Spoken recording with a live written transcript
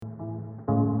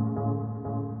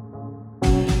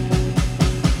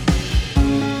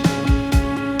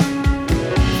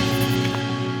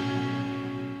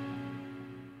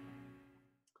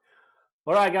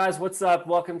All right, guys, what's up?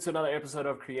 Welcome to another episode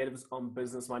of Creatives on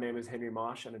Business. My name is Henry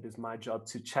Marsh, and it is my job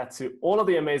to chat to all of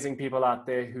the amazing people out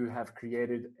there who have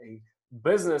created a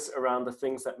business around the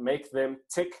things that make them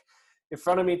tick. In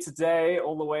front of me today,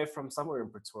 all the way from somewhere in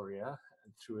Pretoria,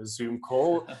 and through a Zoom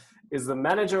call, is the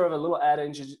manager of a little ad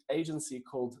agency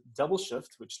called Double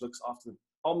Shift, which looks after the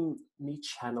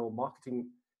omni-channel marketing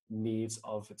needs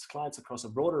of its clients across a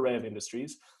broad array of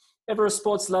industries. Ever a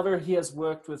sports lover, he has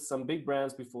worked with some big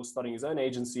brands before starting his own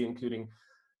agency, including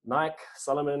Nike,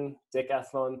 Salomon,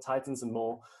 Decathlon, Titans, and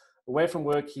more. Away from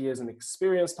work, he is an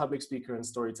experienced public speaker and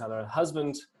storyteller,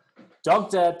 husband, dog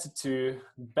dad to two,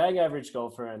 bang average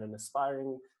golfer, and an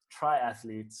aspiring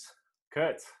triathlete.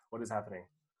 Kurt, what is happening?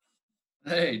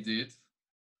 Hey, dude.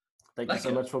 Thank you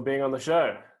so much for being on the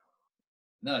show.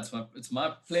 No, it's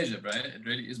my pleasure, bro. It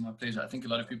really is my pleasure. I think a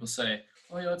lot of people say,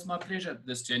 "Oh yeah, it's my pleasure."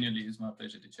 This genuinely is my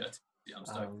pleasure to chat. Yeah, I'm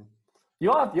stoked.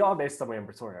 You are based somewhere in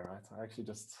Pretoria, right? I actually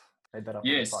just made that up.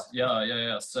 Yes,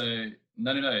 yeah. So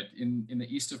no. In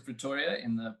the east of Pretoria,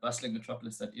 in the bustling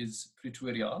metropolis that is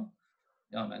Pretoria.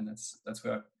 Yeah, man, that's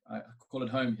where I call it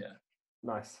home here.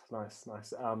 Nice.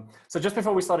 So just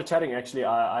before we started chatting, actually,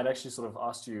 I'd actually sort of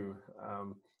asked you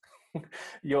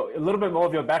a little bit more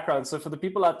of your background. So for the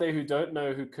people out there who don't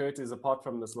know who Kurt is, apart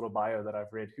from this little bio that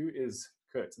I've read, who is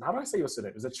Kurt? And how do I say your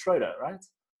surname? Is it Schroeder, right?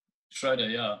 Schroeder,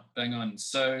 yeah, bang on.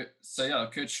 So yeah,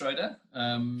 Kurt Schroeder.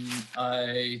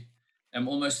 I am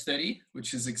almost 30,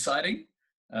 which is exciting.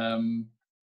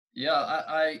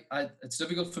 It's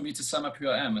difficult for me to sum up who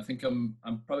I am. I think I'm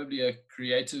probably a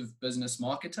creative business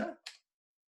marketer.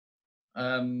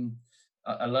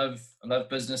 I love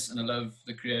business and I love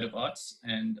the creative arts,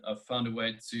 and I've found a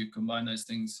way to combine those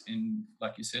things in,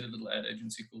 like you said, a little ad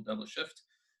agency called Double Shift.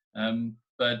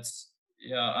 But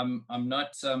yeah, I'm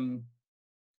not.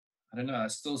 I don't know. I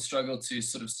still struggle to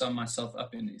sort of sum myself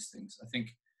up in these things. I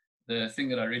think the thing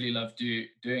that I really love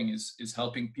doing is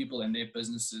helping people and their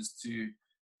businesses to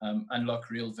unlock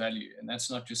real value, and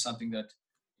that's not just something that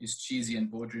is cheesy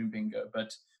and boardroom bingo,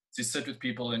 but to sit with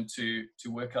people and to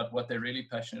work out what they're really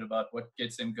passionate about, what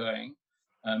gets them going,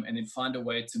 and then find a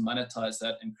way to monetize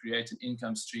that and create an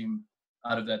income stream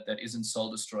out of that isn't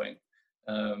soul destroying,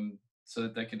 so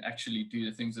that they can actually do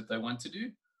the things that they want to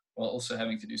do while also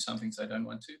having to do some things they don't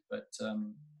want to. But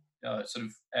sort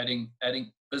of adding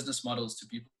business models to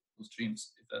people's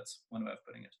dreams, if that's one way of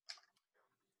putting it.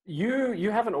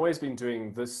 You haven't always been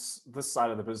doing this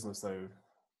side of the business though,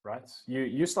 right?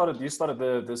 You started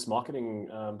this marketing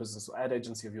business ad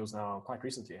agency of yours now quite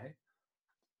recently, hey?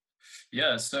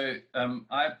 Yeah. So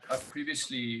I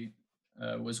previously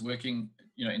was working,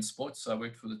 in sports. So I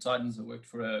worked for the Titans. I worked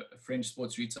for a French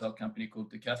sports retail company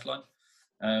called Decathlon.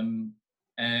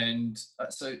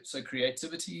 So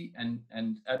creativity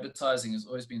and advertising has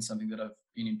always been something that I've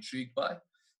been intrigued by.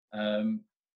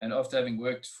 And after having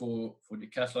worked for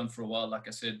Decathlon for a while, like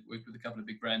I said, worked with a couple of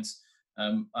big brands,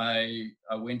 I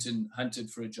went and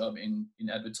hunted for a job in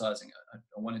advertising.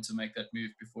 I wanted to make that move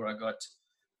before I got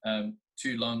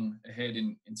too long ahead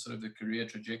in sort of the career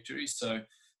trajectory. So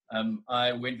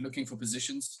I went looking for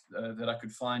positions that I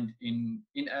could find in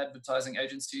advertising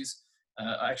agencies.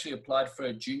 I actually applied for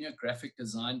a junior graphic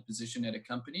design position at a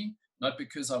company, not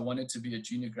because I wanted to be a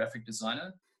junior graphic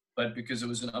designer, but because it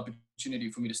was an opportunity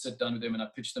for me to sit down with them and I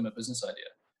pitched them a business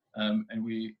idea. And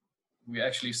we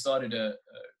actually started the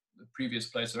previous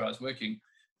place where I was working,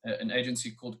 an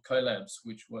agency called Collabs,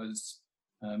 which was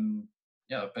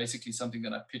basically something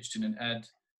that I pitched in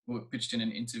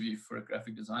an interview for a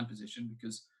graphic design position,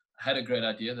 because I had a great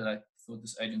idea that I thought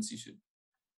this agency should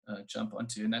jump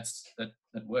onto, and that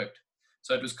worked.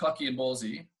 So it was cocky and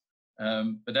ballsy,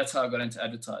 but that's how I got into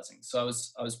advertising. So I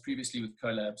was previously with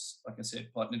Collabs, like I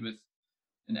said, partnered with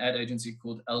an ad agency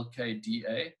called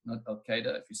LKDA, not Al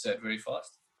Qaeda if you say it very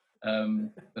fast,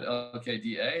 but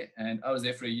LKDA, and I was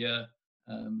there for a year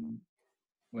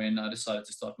when I decided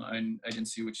to start my own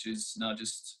agency, which is now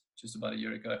just about a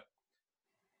year ago.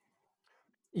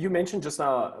 You mentioned just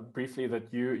now briefly that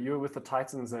you were with the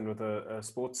Titans and with a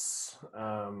sports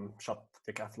shop,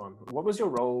 Decathlon. What was your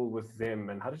role with them,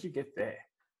 and how did you get there?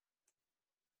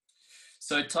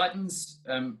 So Titans,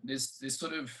 there's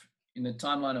sort of, in the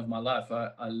timeline of my life,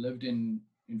 I lived in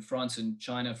France and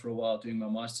China for a while doing my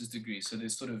master's degree. So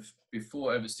there's sort of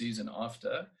before overseas and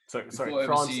after. Sorry,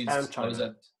 France and China. I was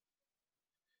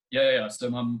yeah. So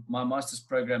my master's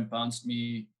program bounced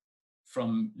me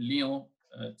from Lyon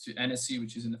to Annecy,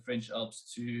 which is in the French Alps,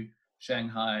 to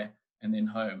Shanghai, and then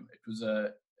home. It was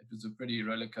a pretty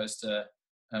roller coaster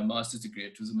master's degree.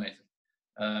 It was amazing.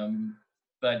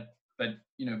 But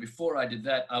before I did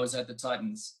that, I was at the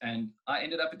Titans, and I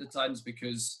ended up at the Titans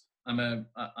because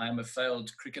I am a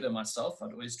failed cricketer myself.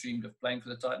 I'd always dreamed of playing for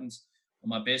the Titans. On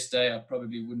my best day, I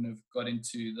probably wouldn't have got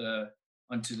onto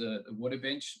the water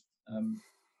bench.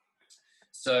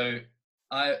 So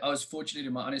I was fortunate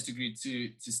in my honors degree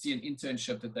to see an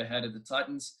internship that they had at the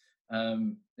Titans.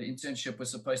 The internship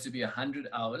was supposed to be 100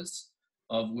 hours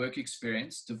of work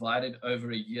experience divided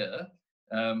over a year.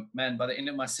 Man, by the end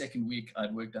of my second week,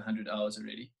 I'd worked 100 hours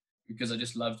already because I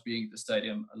just loved being at the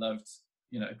stadium. I loved,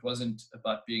 it wasn't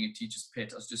about being a teacher's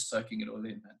pet. I was just soaking it all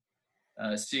in,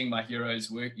 man. Seeing my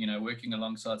heroes work, working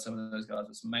alongside some of those guys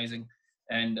was amazing.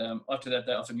 And after that,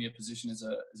 they offered me a position as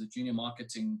a junior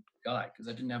marketing guy because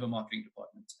I didn't have a marketing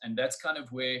department. And that's kind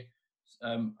of where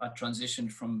I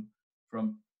transitioned from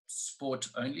sport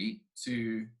only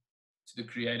to the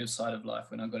creative side of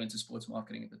life when I got into sports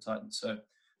marketing at the Titans. So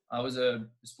I was a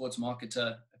sports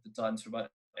marketer at the Titans for about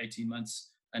 18 months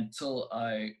until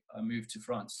I moved to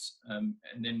France, and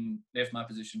then left my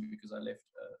position because I left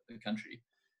the country.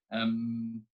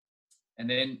 And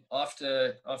then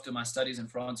after my studies in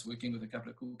France, working with a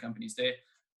couple of cool companies there,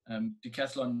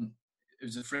 Decathlon, it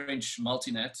was a French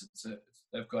multinational.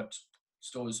 They've got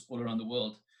stores all around the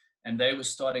world, and they were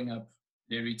starting up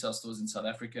their retail stores in South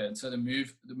Africa. And so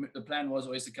the plan was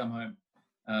always to come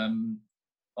home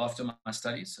after my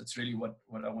studies. That's really what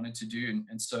I wanted to do.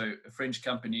 And so a French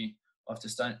company, after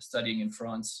studying in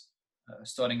France,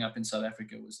 starting up in South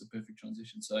Africa was the perfect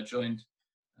transition. So I joined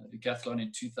Decathlon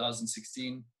in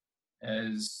 2016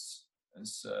 as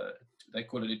they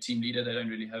call it a team leader. They don't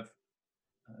really have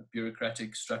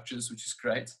bureaucratic structures, which is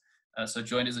great. So I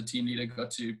joined as a team leader,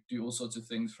 got to do all sorts of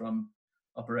things from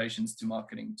operations to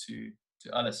marketing to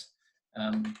others.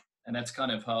 And that's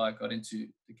kind of how I got into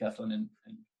Decathlon and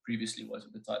previously was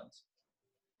with the Titans.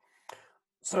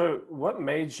 So what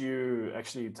made you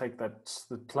actually take the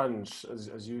plunge,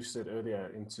 as you said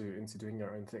earlier, into doing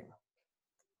your own thing?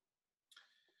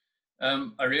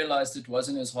 I realized it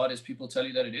wasn't as hard as people tell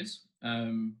you that it is,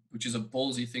 which is a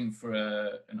ballsy thing for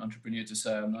an entrepreneur to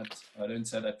say. I don't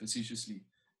say that facetiously.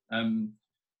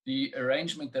 The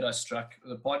arrangement that I struck,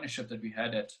 the partnership that we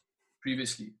had at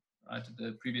previously, right, at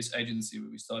the previous agency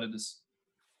where we started this,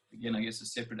 again, I guess a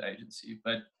separate agency,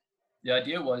 but the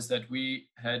idea was that we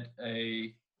had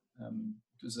it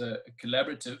was a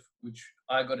collaborative, which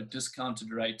I got a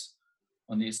discounted rate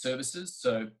on their services.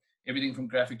 So everything from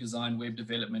graphic design, web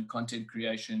development, content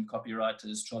creation,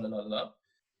 copywriters, tra-la-la-la.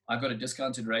 I got a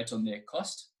discounted rate on their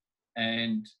cost.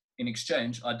 And in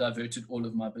exchange, I diverted all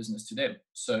of my business to them.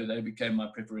 So they became my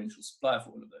preferential supplier for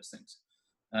all of those things.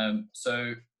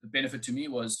 So the benefit to me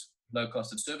was low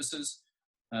cost of services,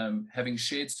 having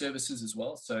shared services as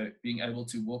well. So being able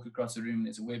to walk across the room,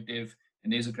 there's a web dev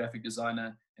and there's a graphic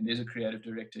designer and there's a creative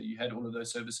director. You had all of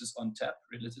those services on tap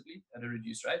relatively at a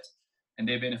reduced rate. And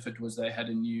their benefit was they had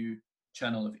a new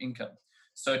channel of income.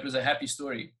 So it was a happy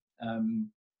story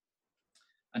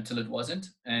until it wasn't.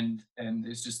 And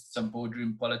there's just some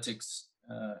boardroom politics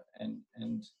and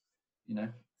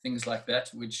things like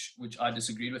that, which I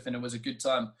disagreed with. And it was a good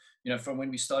time. From when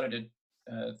we started it,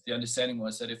 the understanding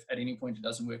was that if at any point it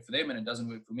doesn't work for them and it doesn't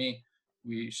work for me,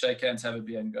 we shake hands, have a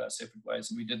beer and go our separate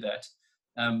ways. And we did that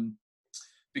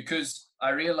because I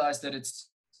realized that it's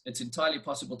entirely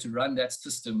possible to run that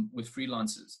system with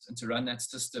freelancers and to run that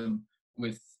system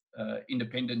with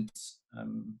independent,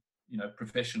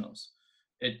 professionals.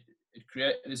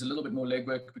 There's a little bit more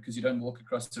legwork because you don't walk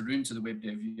across the room to the web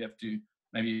dev. You have to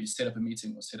maybe set up a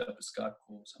meeting or set up a Skype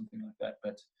call or something like that.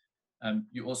 But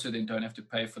you also then don't have to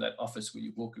pay for that office where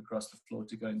you walk across the floor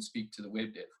to go and speak to the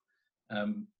web dev.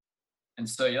 And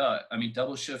so,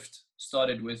 Double Shift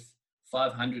started with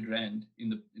 500 Rand in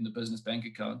the business bank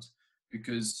account,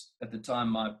 because at the time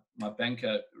my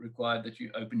banker required that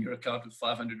you open your account with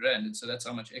 500 Rand. And so that's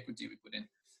how much equity we put in.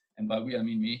 And by we, I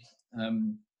mean me.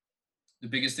 The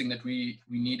biggest thing that we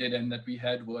needed and that we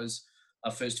had was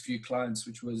our first few clients,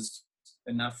 which was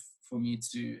enough for me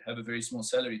to have a very small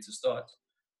salary to start.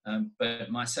 But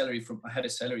I had a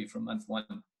salary from month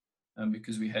one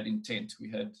because we had intent.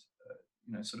 We had,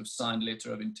 sort of signed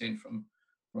letter of intent from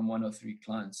 1 or 3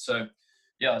 clients. So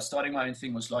yeah, starting my own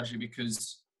thing was largely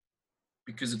because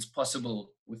it's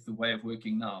possible with the way of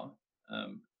working now.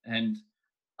 And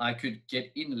I could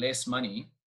get in less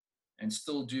money and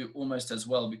still do almost as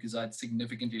well because I had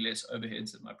significantly less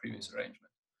overheads at my previous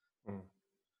arrangement.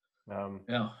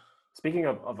 Yeah. Speaking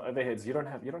of overheads, you don't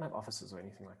have offices or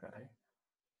anything like that, hey?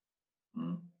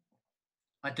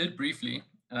 I did briefly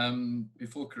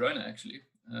before Corona, actually.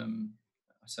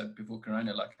 I said before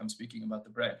Corona, like I'm speaking about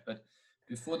the brand, but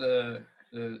before the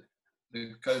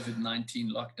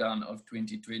COVID-19 lockdown of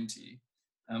 2020,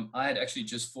 I had actually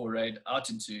just forayed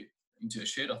out into a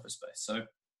shared office space. So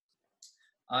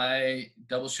I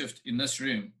double shift in this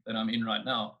room that I'm in right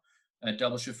now.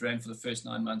 Double shift ran for the first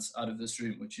 9 months out of this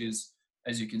room, which is,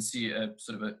 as you can see,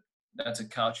 that's a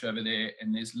couch over there,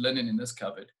 and there's linen in this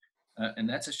cupboard, and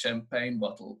that's a champagne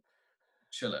bottle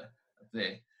chiller up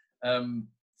there.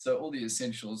 So all the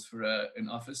essentials for an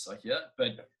office are here,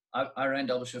 but I ran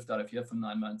double shift out of here for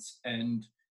 9 months, and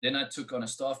then I took on a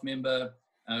staff member.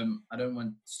 I don't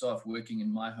want staff working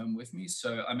in my home with me,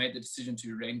 so I made the decision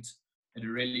to rent at a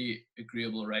really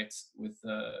agreeable rate with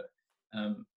a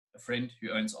friend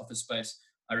who owns office space.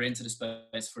 I rented a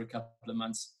space for a couple of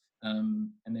months,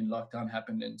 and then lockdown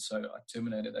happened, and so I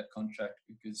terminated that contract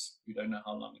because we don't know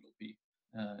how long it'll be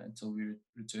until we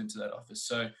return to that office.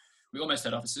 So we almost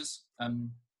had offices,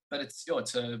 but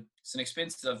it's an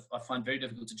expense that I find very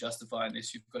difficult to justify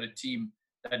unless you've got a team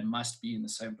that must be in the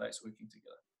same place working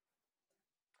together.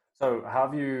 So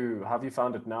have you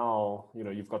found it now?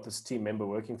 You've got this team member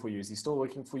working for you. Is he still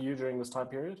working for you during this time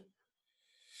period?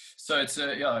 So it's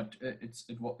a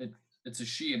a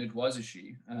she, and it was a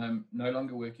she. No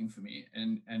longer working for me,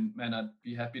 and man, I'd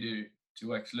be happy to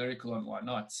wax lyrical on why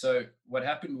not. So what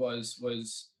happened was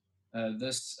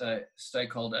this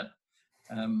stakeholder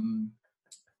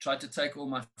tried to take all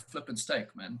my flippin'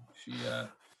 steak, man. She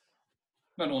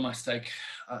not all my steak.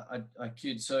 I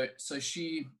kid. So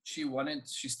she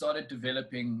started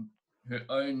developing her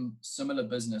own similar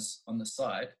business on the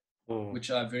side, which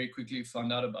I very quickly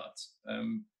found out about.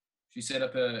 She set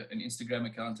up an Instagram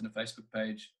account and a Facebook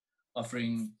page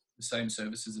offering the same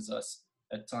services as us,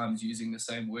 at times using the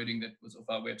same wording that was off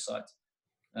our website.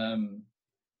 And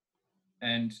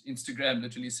Instagram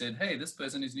literally said, hey, this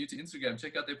person is new to Instagram,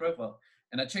 check out their profile.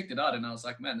 And I checked it out and I was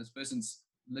like, man, this person's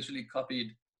literally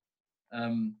copied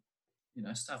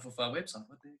stuff off our website.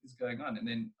 What the heck is going on? And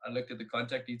then I looked at the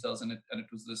contact details and it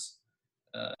was this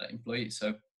employee.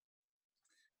 So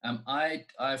I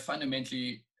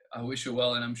fundamentally, I wish her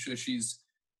well, and I'm sure she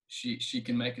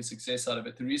can make a success out of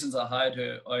it. The reasons I hired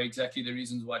her are exactly the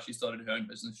reasons why she started her own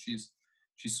business. She's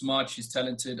smart, she's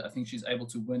talented. I think she's able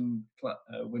to win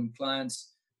clients.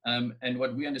 And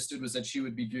what we understood was that she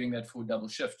would be doing that for double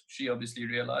shift. She obviously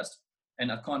realized, and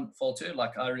I can't fault her,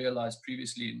 like I realized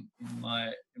previously in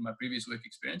my previous work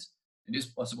experience, it is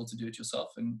possible to do it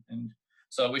yourself. And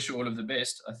so I wish her all of the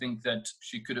best. I think that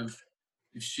she could have,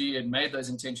 if she had made those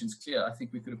intentions clear, I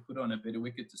think we could have put on a better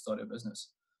wicket to start her business.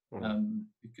 But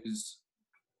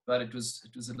it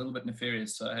was a little bit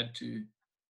nefarious. So I had to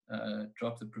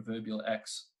drop the proverbial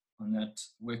axe on that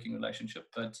working relationship.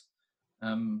 But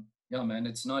yeah,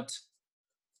 man,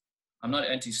 I'm not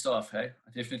anti-staff, hey?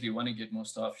 I definitely want to get more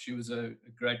staff. She was a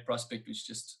great prospect, which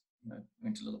just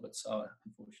went a little bit sour,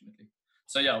 unfortunately.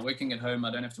 So yeah, working at home,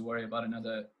 I don't have to worry about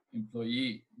another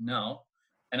employee now.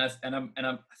 And I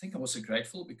think I'm also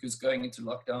grateful, because going into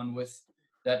lockdown with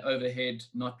that overhead,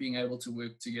 not being able to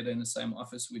work together in the same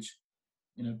office, which,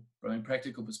 from a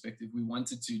practical perspective, we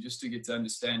wanted to, just to get to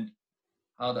understand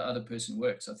how the other person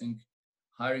works. I think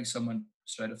hiring someone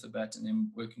straight off the bat and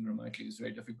then working remotely is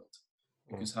very difficult,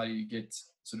 because how do you get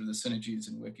sort of the synergies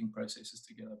and working processes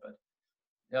together? But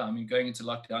yeah, I mean, going into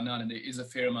lockdown now, and there is a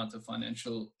fair amount of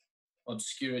financial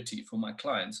obscurity for my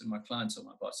clients, and my clients are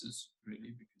my bosses,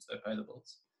 really, because they pay the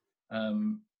bills.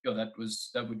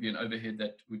 That would be an overhead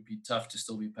that would be tough to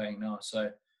still be paying now.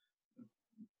 So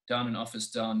down an office,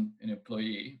 down an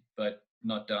employee, but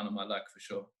not down on my luck for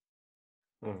sure.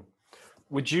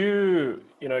 Would you,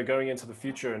 going into the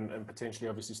future and potentially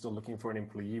obviously still looking for an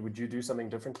employee, would you do something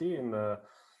differently in the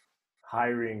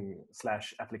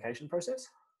hiring/application process?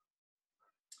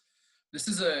 This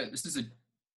is a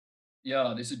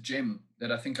gem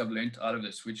that I think I've learned out of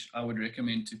this, which I would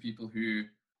recommend to people who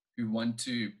want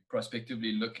to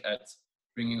prospectively look at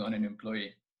bringing on an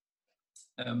employee.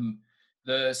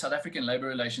 The South African Labour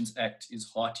Relations Act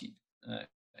is hearty,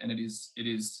 and it is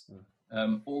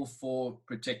all for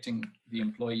protecting the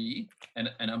employee,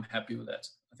 and I'm happy with that.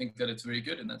 I think that it's very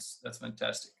good, and that's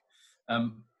fantastic.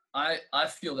 I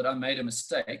feel that I made a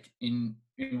mistake in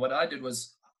what I did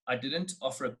was I didn't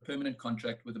offer a permanent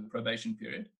contract with a probation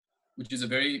period, which is a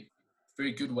very,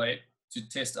 very good way to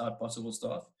test out possible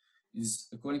staff. Is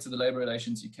according to the Labour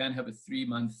Relations, you can have a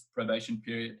 3-month probation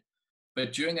period.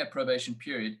 But during that probation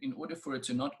period, in order for it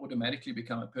to not automatically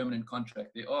become a permanent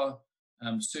contract, there are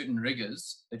certain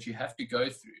rigors that you have to go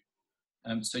through.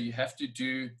 So you have to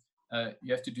do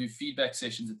feedback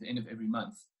sessions at the end of every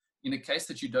month. In the case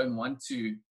that you don't want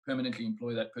to permanently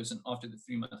employ that person after the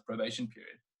 3-month probation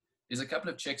period, there's a couple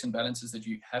of checks and balances that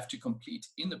you have to complete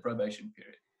in the probation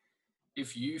period.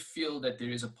 If you feel that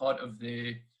there is a part of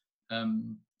their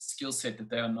skill set that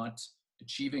they are not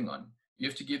achieving on, You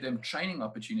have to give them training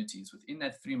opportunities within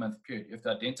that 3-month period. You have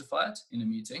to identify it in a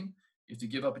meeting. You have to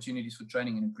give opportunities for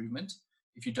training and improvement.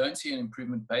 If you don't see an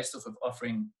improvement based off of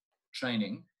offering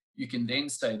training, you can then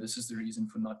say this is the reason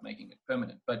for not making it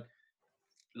permanent. But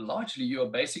largely, you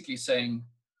are basically saying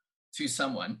to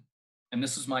someone, and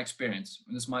this is my experience,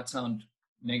 and this might sound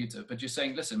negative, but you're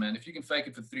saying, listen, man, if you can fake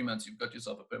it for 3 months, you've got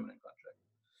yourself a permanent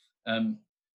contract.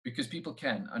 Because people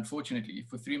can, unfortunately,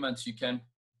 for 3 months, you can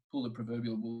pull the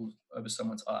proverbial wool over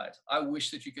someone's eyes. I wish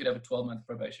that you could have a 12-month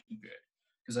probation period,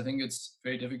 because I think it's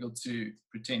very difficult to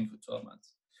pretend for 12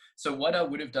 months. So what I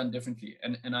would have done differently,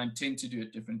 and I intend to do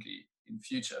it differently in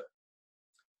future,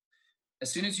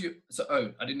 as soon as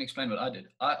I didn't explain what I did.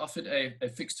 I offered a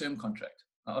fixed term contract.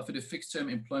 I offered a fixed term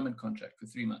employment contract for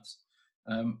 3 months,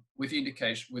 with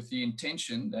the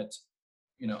intention that,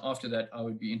 after that I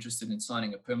would be interested in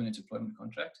signing a permanent employment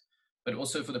contract, but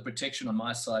also for the protection on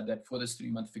my side that for this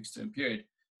 3-month fixed term period,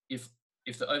 if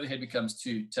the overhead becomes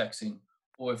too taxing,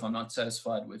 or if I'm not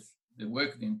satisfied with the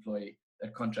work of the employee,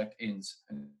 that contract ends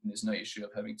and there's no issue of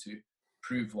having to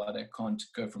prove why they can't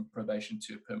go from probation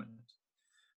to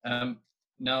permanent.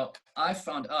 Now, I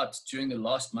found out during the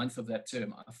last month of that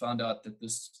term, I found out that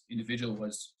this individual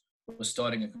was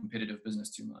starting a competitive business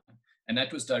to mine. And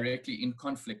that was directly in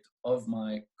conflict of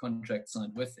my contract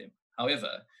signed with them.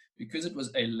 However, because it was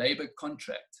a labor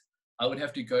contract, I would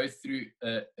have to go through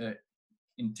a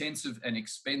intensive and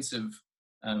expensive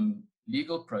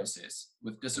legal process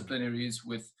with disciplinaries,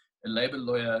 with a labor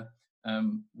lawyer,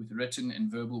 with written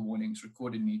and verbal warnings,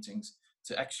 recorded meetings,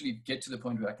 to actually get to the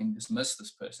point where I can dismiss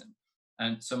this person.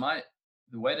 And so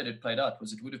the way that it played out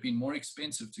was it would have been more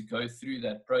expensive to go through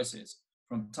that process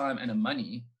from time and a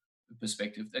money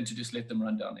perspective than to just let them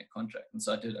run down their contract. And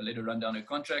so I let her run down her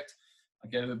contract. I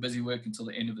gave her busy work until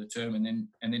the end of the term. And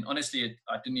then honestly,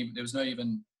 there was no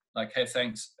even like, hey,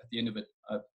 thanks at the end of it.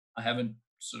 I haven't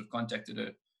sort of contacted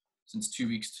her since 2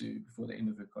 weeks before the end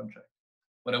of her contract.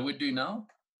 What I would do now,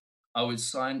 I would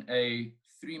sign a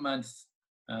 3-month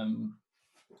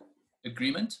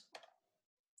agreement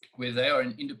where they are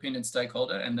an independent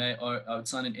stakeholder, and I would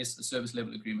sign a service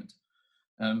level agreement.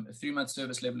 A 3-month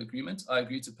service level agreement. I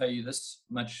agree to pay you this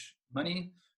much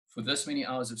money for this many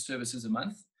hours of services a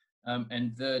month.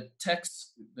 And the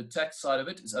tax side of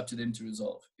it is up to them to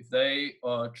resolve. If they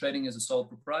are trading as a sole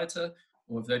proprietor,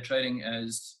 or if they're trading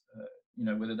as,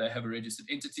 whether they have a registered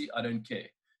entity, I don't care.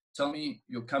 Tell me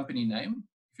your company name.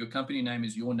 If your company name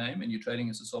is your name and you're trading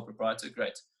as a sole proprietor,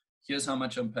 great. Here's how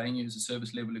much I'm paying you as a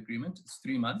service level agreement. It's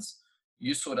 3 months.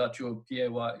 You sort out your PAYE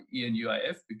and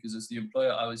UIF, because as the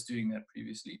employer, I was doing that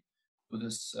previously for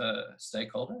this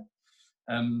stakeholder.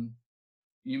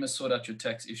 You must sort out your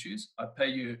tax issues. I pay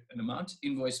you an amount,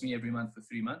 invoice me every month for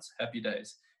 3 months, happy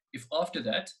days. If after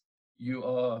that, you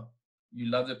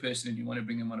love the person and you want to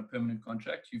bring them on a permanent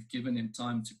contract, you've given them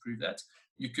time to prove that,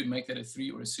 you could make that a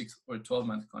 3 or a 6 or a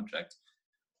 12-month contract.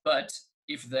 But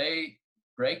if they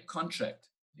break contract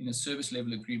in a service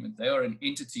level agreement, they are an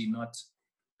entity, not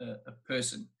a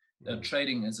person. They're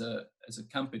trading as a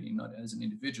company, not as an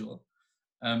individual.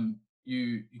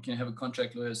 You can have a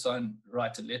contract lawyer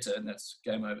write a letter, and that's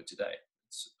game over today.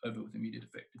 It's over with immediate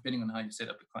effect, depending on how you set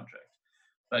up the contract.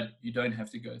 But you don't have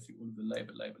to go through all of the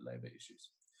labor issues.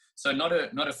 So not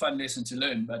a fun lesson to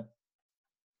learn, but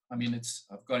I mean,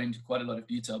 I've gone into quite a lot of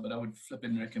detail, but I would flip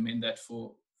and recommend that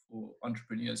for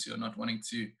entrepreneurs who are not wanting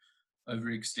to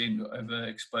overextend or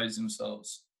overexpose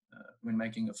themselves when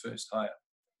making a first hire.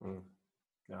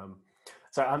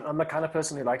 So I'm the kind of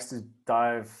person who likes to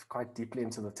dive quite deeply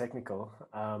into the technical,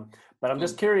 but I'm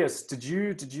just curious, did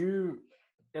you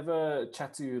ever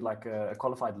chat to like a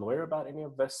qualified lawyer about any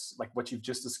of this, like what you've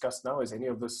just discussed now? Is any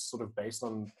of this sort of based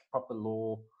on proper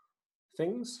law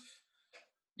things?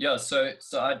 Yeah, so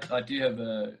I do have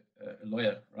a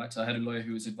lawyer, right? So I had a lawyer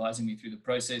who was advising me through the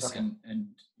process, okay. and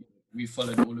we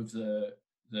followed all of the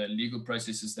legal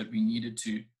processes that we needed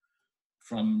to,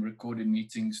 from recorded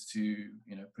meetings to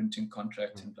printing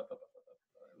contract and blah blah blah blah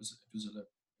blah. It was a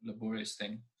laborious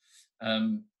thing,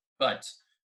 but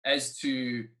as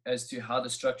to how the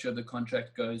structure of the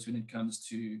contract goes when it comes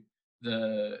to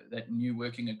that new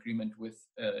working agreement with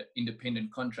an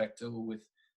independent contractor, or with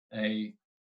a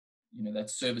that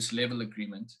service level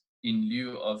agreement in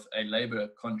lieu of a labor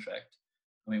contract.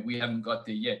 I mean, we haven't got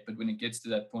there yet, but when it gets to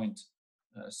that point,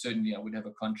 certainly I would have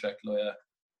a contract lawyer,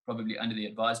 probably under the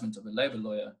advisement of a labor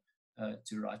lawyer,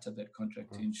 to write up that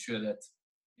contract to ensure that,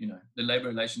 the Labor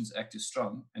Relations Act is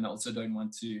strong. And I also don't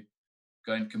want to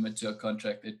go and commit to a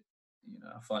contract that,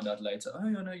 I find out later, oh,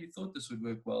 you thought this would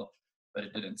work well, but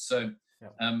it didn't. So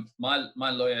my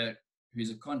lawyer,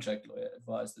 who's a contract lawyer,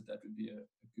 advised that would be a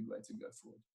good way to go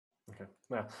forward. Okay.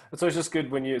 Yeah. It's always just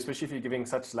good when you, especially if you're giving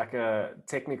such like a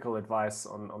technical advice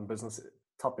on business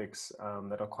topics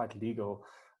that are quite legal,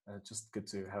 just good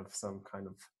to have some kind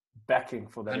of backing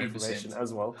for that information 100%,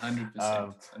 as well.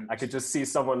 100%, I could 100%. just see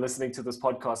someone listening to this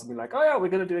podcast and be like, oh yeah, we're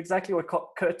going to do exactly what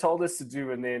Kurt told us to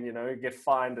do. And then, get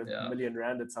fined Yeah.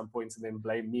 R1,000,000 at some point and then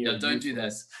blame me. Yeah, or don't you do for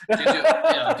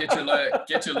that. this.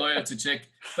 Get your lawyer to check.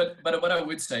 But what I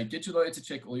would say, get your lawyer to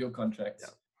check all your contracts.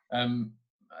 Yeah.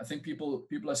 I think people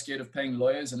are scared of paying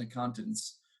lawyers and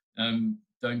accountants.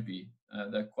 Don't be.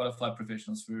 They're qualified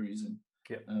professionals for a reason.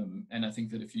 Yeah. And I think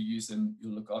that if you use them,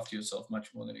 you'll look after yourself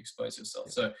much more than expose yourself.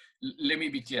 Yeah. So let me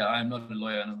be clear. I am not a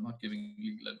lawyer and I'm not giving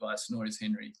legal advice, nor is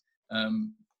Henry.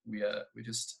 We're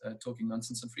just talking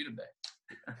nonsense on Freedom Day.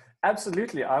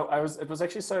 Absolutely. It was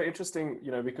actually so interesting,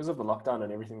 because of the lockdown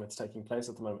and everything that's taking place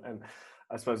at the moment. And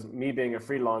I suppose me being a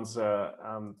freelancer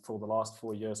for the last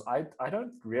 4 years, I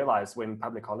don't realize when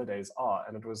public holidays are.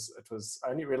 And it was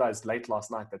I only realized late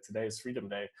last night that today is Freedom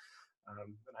Day.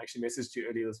 And I actually messaged you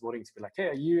earlier this morning to be like, hey,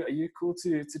 are you cool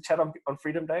to chat on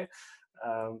Freedom Day?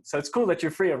 So it's cool that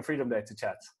you're free on Freedom Day to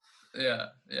chat. Yeah,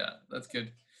 that's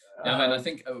good. Yeah, man, I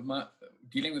think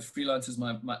dealing with freelancers,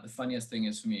 the funniest thing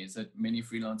is for me is that many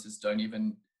freelancers don't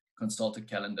even consult a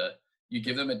calendar. You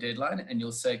give them a deadline and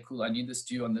you'll say, cool, I need this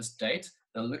due on this date.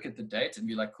 They'll look at the date and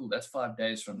be like, cool, that's 5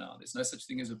 days from now. There's no such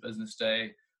thing as a business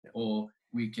day or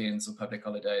weekends or public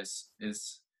holidays.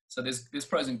 So there's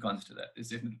pros and cons to that. There's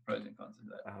definitely pros and cons to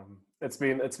that.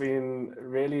 It's been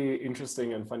really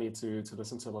interesting and funny to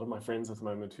listen to a lot of my friends at the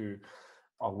moment who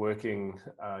are working,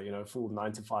 full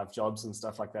 9-to-5 jobs and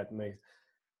stuff like that. And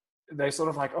they're sort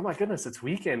of like, oh my goodness, it's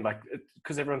weekend. Like,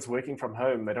 because everyone's working from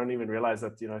home, they don't even realize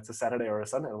that, it's a Saturday or a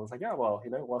Sunday. And I was like, yeah, well,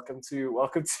 welcome to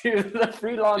the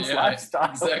freelance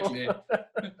lifestyle. Exactly. Oh,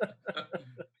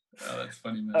 that's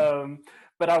funny, man.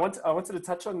 But I wanted to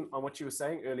touch on what you were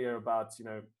saying earlier about,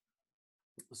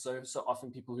 so often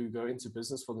people who go into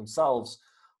business for themselves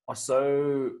are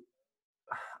so,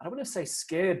 I don't want to say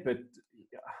scared, but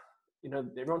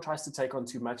everyone tries to take on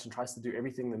too much and tries to do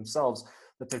everything themselves,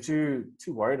 that they're too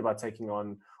worried about taking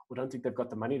on, or don't think they've got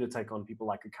the money to take on people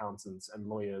like accountants and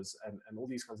lawyers and all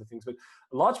these kinds of things. But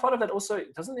a large part of that also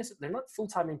doesn't necessarily, they're not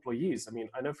full-time employees. I mean,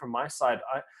 I know from my side,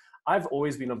 I've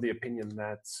always been of the opinion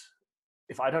that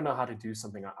if I don't know how to do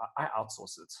something, I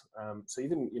outsource it. So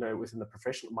even, within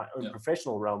my own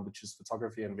professional realm, which is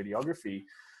photography and videography,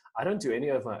 I don't do any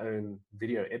of my own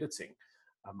video editing.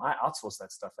 I outsource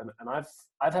that stuff. And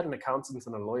I've had an accountant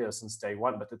and a lawyer since day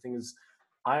one. But the thing is,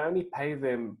 I only pay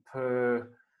them per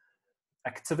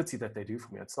activity that they do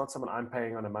for me. It's not someone I'm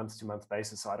paying on a month-to-month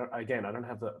basis. So I don't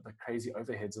have the crazy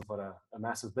overheads of what a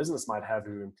massive business might have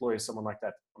who employs someone like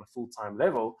that on a full-time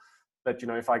level. But,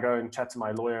 if I go and chat to my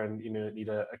lawyer and, need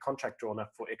a contract drawn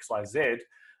up for XYZ,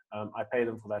 I pay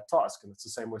them for that task. And it's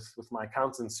the same with my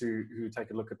accountants who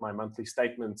take a look at my monthly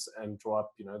statements and draw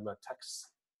up, the tax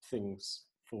things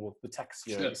for the tax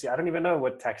year. Sure. See, I don't even know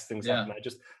what tax things happen.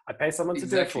 I pay someone to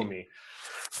do it for me.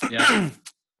 Yeah.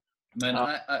 Man,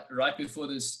 I right before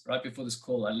this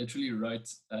call, I literally wrote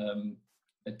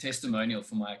a testimonial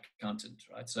for my accountant,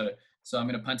 right? So I'm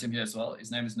going to punt him here as well. His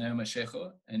name is Naoma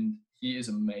Shekho, and he is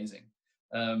amazing.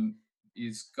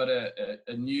 He's got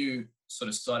a new sort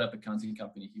of startup accounting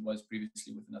company. He was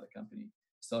previously with another company,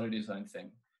 started his own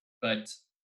thing, but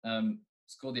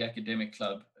it's called the Academic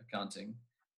Club Accounting.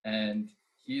 And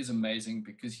he is amazing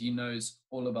because he knows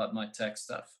all about my tax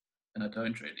stuff, and I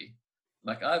don't really.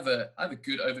 Like I have a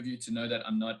good overview to know that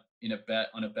I'm not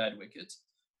on a bad wicket,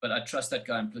 but I trust that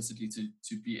guy implicitly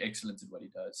to be excellent at what he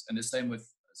does. And the same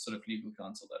with sort of legal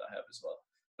counsel that I have as well.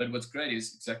 But what's great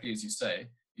is exactly as you say,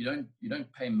 you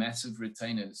don't pay massive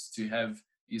retainers to have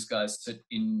these guys sit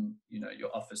in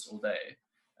your office all day.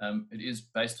 It is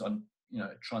based on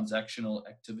a transactional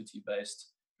activity based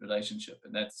relationship,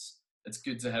 and it's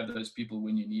good to have those people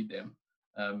when you need them,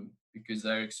 because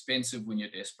they're expensive when you're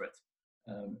desperate.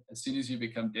 As soon as you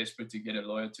become desperate to get a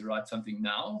lawyer to write something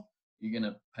now, you're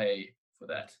going to pay for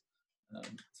that.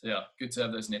 So yeah, good to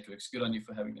have those networks. Good on you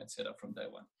for having that set up from day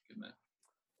one. Good man.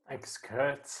 Thanks,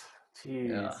 Kurt. Jeez.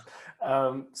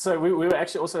 Yeah. So we were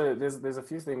actually also, there's a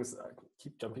few things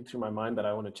keep jumping through my mind that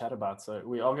I want to chat about. So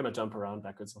we are going to jump around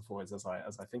backwards and forwards as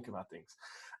I think about things.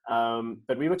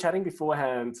 But we were chatting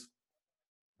beforehand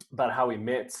about how we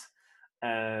met.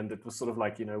 And it was sort of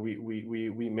like,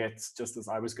 we met just as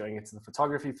I was going into the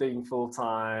photography thing full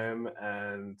time.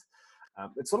 And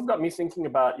it sort of got me thinking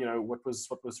about, what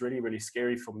was really, really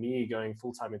scary for me going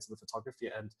full time into the photography.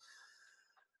 And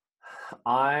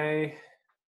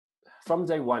from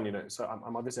day one, so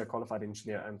I'm obviously a qualified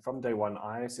engineer. And from day one,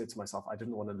 I said to myself, I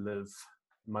didn't want to live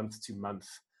month to month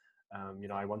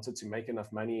I wanted to make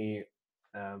enough money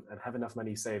and have enough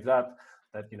money saved up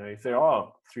that, if there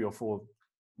are 3 or 4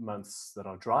 months that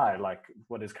are dry, like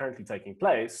what is currently taking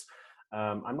place,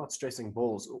 I'm not stressing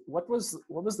balls. What was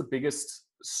the biggest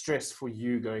stress for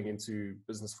you going into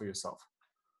business for yourself?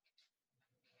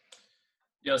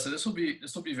 Yeah, so this will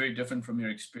be very different from your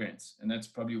experience, and that's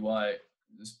probably why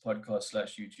this podcast /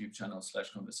 YouTube channel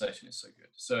 / conversation is so good.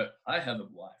 So I have a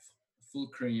wife, full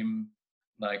cream,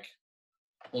 like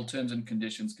all terms and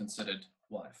conditions considered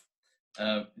wife.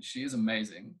 She is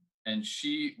amazing, and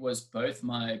she was both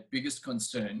my biggest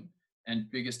concern and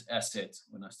biggest asset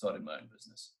when I started my own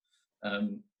business.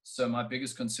 So my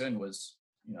biggest concern was,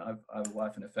 I have a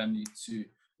wife and a family to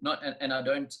not, and I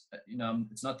don't,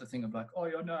 it's not the thing of like, oh,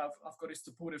 no, I've got to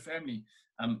support a family.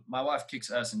 My wife kicks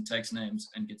ass and takes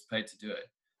names and gets paid to do it.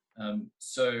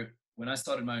 So when I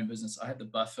started my own business, I had the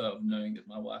buffer of knowing that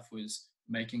my wife was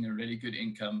making a really good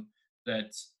income,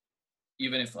 that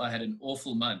even if I had an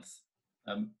awful month,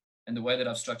 and the way that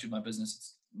I've structured my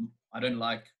business, I don't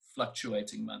like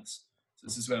fluctuating months. So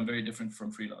this is where I'm very different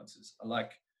from freelancers. I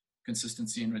like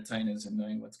consistency in retainers and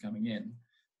knowing what's coming in.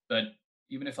 But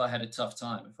even if I had a tough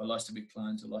time, if I lost a big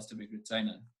client or lost a big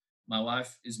retainer, my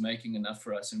wife is making enough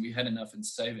for us, and we had enough in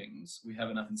savings. We have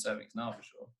enough in savings now for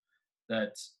sure,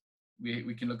 that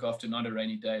we can look after not a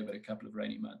rainy day, but a couple of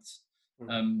rainy months.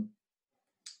 Mm-hmm.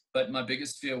 But my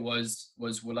biggest fear was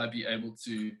will I be able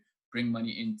to bring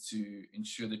money in to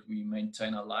ensure that we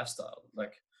maintain our lifestyle?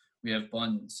 Like, we have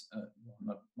bonds,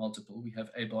 not multiple. We have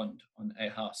a bond on a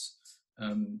house.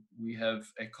 We have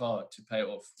a car to pay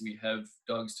off. We have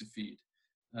dogs to feed,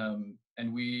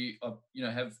 and we are,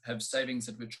 have savings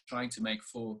that we're trying to make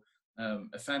for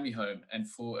a family home and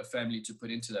for a family to put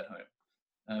into that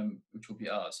home, which will be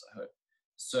ours, I hope.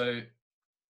 So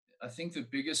I think the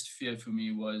biggest fear for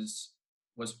me was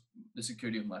the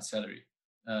security of my salary,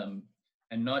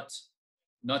 and not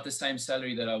the same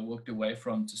salary that I walked away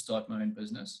from to start my own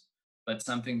business, but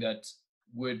something that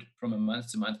would, from a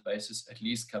month-to-month basis, at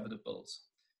least cover the bills.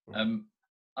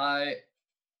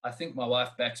 I think my wife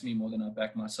backs me more than I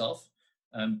back myself,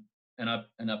 and I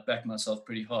back myself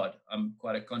pretty hard. I'm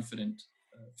quite a confident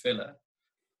fella.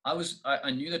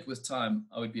 I knew that with time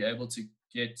I would be able to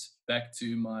get back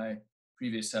to my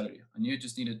previous salary. I knew it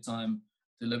just needed time,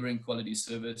 delivering quality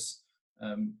service,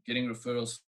 getting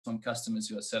referrals from customers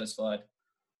who are satisfied,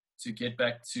 to get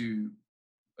back to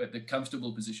the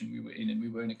comfortable position we were in, and we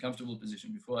were in a comfortable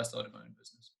position before I started my own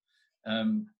business.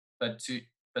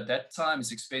 But that time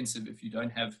is expensive if you don't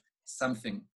have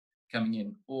something coming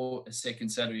in, or a second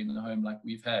salary in the home like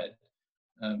we've had,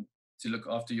 to look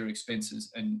after your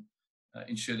expenses and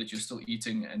ensure that you're still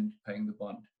eating and paying the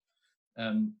bond.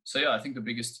 So yeah, I think the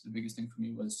biggest thing for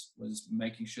me was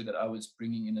making sure that I was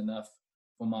bringing in enough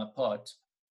for my part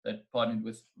that partnered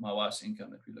with my wife's income,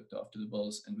 that we looked after the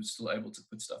bills and was still able to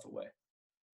put stuff away.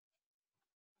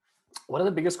 One of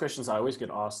the biggest questions I always get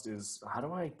asked is, how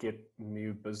do I get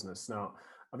new business? Now,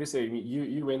 obviously,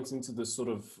 you went into this sort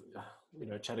of,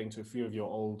 chatting to a few of your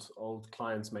old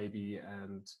clients maybe,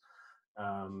 and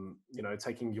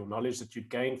taking your knowledge that you'd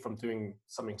gained from doing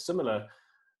something similar.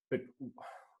 But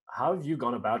how have you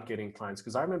gone about getting clients?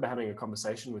 Because I remember having a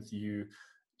conversation with you,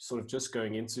 sort of just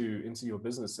going into your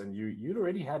business, and you'd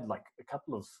already had like a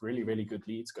couple of really, really good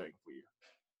leads going for you.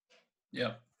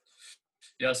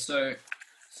 Yeah. So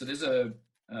there's an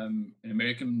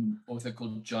American author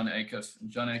called Jon Acuff.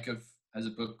 Jon Acuff has a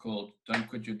book called Don't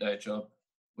Quit Your Day Job,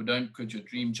 or Don't Quit Your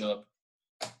Dream Job.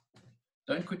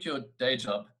 Don't quit your day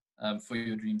job for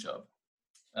your dream job,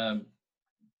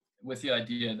 with the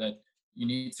idea that you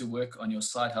need to work on your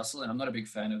side hustle. And I'm not a big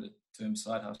fan of the term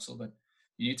side hustle, but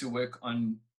you need to work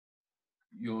on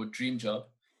your dream job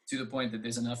to the point that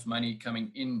there's enough money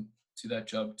coming in to that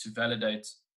job to validate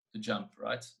the jump,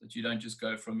 right? That you don't just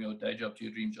go from your day job to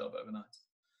your dream job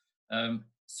overnight.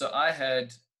 So I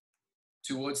had,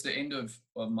 towards the end of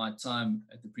my time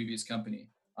at the previous company,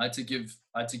 I had to give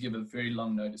a very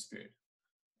long notice period.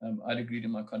 I'd agreed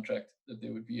in my contract that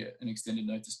there would be an extended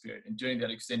notice period, and during that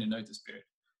extended notice period,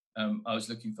 I was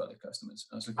looking for other customers.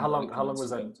 How long was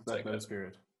that notice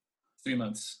period? 3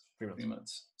 months. 3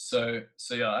 months. So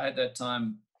yeah, I had that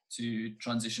time to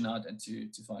transition out and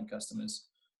to find customers.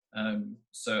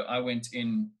 So I went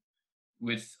in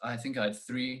with, I think I had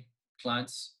 3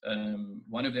 clients.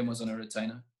 One of them was on a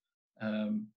retainer,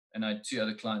 and I had 2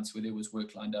 other clients where there was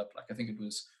work lined up. Like, I think it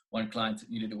was one client that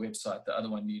needed a website, the other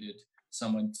one needed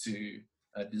someone to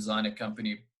design a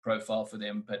company profile for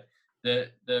them. But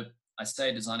I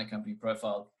say design a company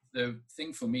profile. The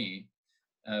thing for me,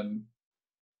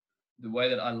 the way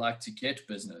that I like to get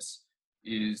business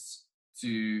is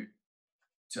to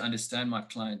understand my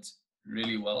client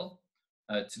really well,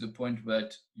 to the point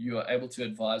that you are able to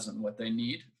advise on what they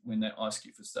need when they ask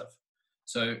you for stuff.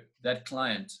 So that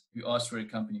client who asked for a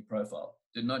company profile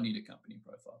did not need a company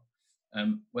profile.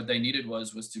 What they needed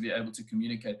was to be able to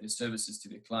communicate their services to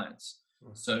their clients.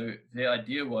 So their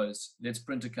idea was, let's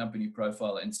print a company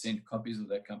profile and send copies of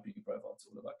that company profile to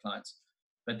all of our clients.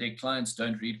 But their clients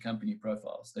don't read company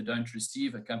profiles. They don't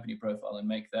receive a company profile and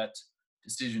make that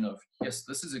decision of, yes,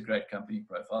 this is a great company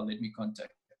profile, let me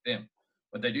contact them.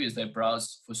 What they do is they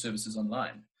browse for services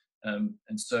online.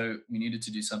 And so we needed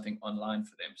to do something online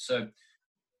for them. So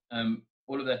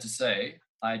all of that to say,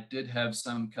 I did have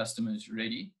some customers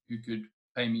ready who could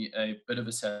pay me a bit of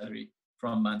a salary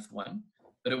from month one,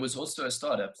 but it was also a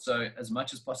startup. So as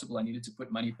much as possible, I needed to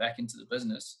put money back into the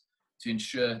business to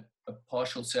ensure a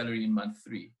partial salary in month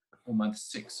 3 or month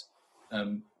 6,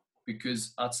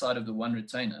 because outside of the one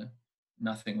retainer,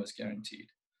 nothing was guaranteed.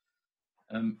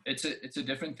 It's a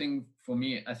different thing for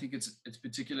me. I think it's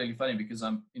particularly funny because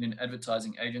I'm in an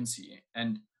advertising agency,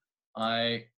 and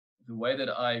the way that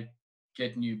I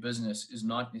get new business is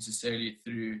not necessarily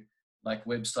through like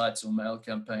websites or mail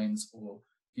campaigns or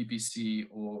PPC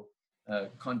or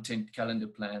content calendar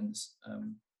plans,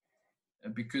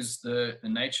 because the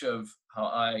nature of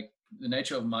the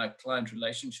nature of my client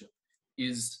relationship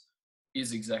is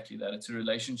exactly that. It's a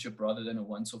relationship rather than a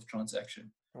once-off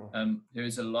transaction. There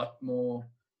is a lot more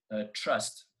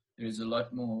trust. There is a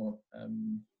lot more, I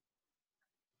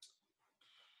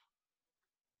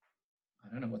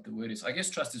don't know what the word is. I guess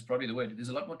trust is probably the word. There's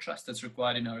a lot more trust that's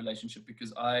required in our relationship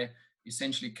because I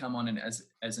essentially come on as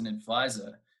an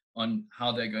advisor on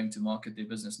how they're going to market their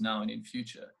business now and in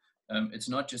future. It's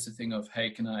not just a thing of, hey,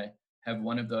 can I have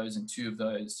one of those and 2 of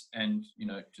those and,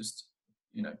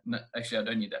 actually I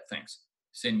don't need that, thanks.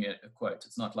 Send me a quote.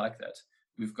 It's not like that.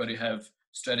 We've got to have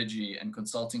strategy and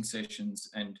consulting sessions,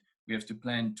 and we have to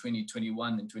plan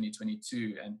 2021 and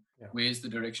 2022 and where's the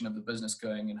direction of the business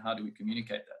going and how do we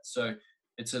communicate that. So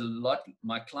it's a lot,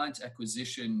 my client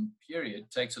acquisition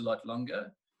period takes a lot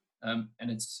longer, and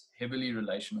it's heavily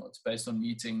relational. It's based on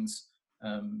meetings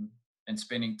and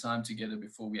spending time together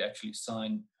before we actually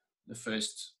sign the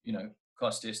first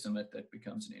cost estimate that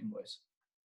becomes an invoice.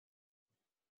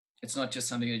 It's not just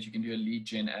something that you can do a lead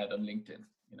gen ad on LinkedIn.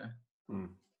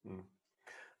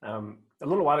 A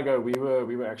little while ago, we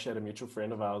were actually at a mutual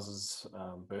friend of ours'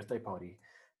 birthday party,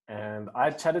 and I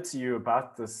chatted to you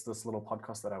about this little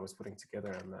podcast that I was putting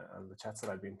together and the chats that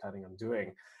I'd been planning on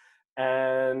doing.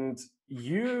 And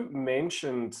you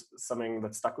mentioned something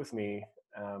that stuck with me,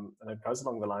 and it goes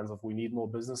along the lines of, we need more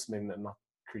businessmen and not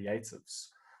creatives.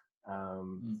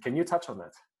 Can you touch on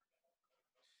that?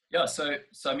 Yeah. So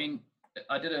I mean,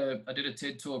 I did a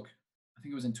TED talk. I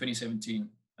think it was in 2017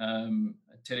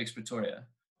 at TEDx Pretoria.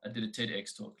 I did a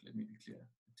TEDx talk. Let me be clear,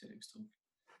 a TEDx talk.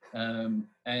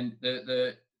 And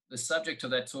the subject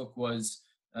of that talk was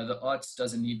the arts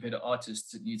doesn't need better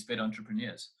artists; it needs better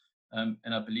entrepreneurs. And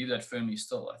I believe that firmly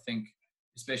still. I think,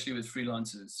 especially with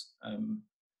freelancers,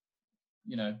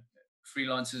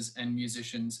 freelancers and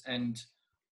musicians and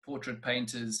portrait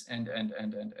painters and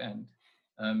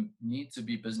need to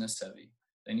be business savvy.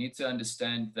 They need to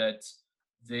understand that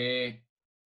their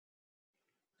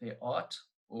art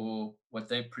or what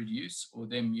they produce or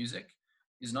their music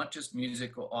is not just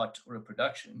music or art or a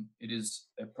production. It is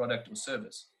a product or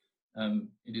service.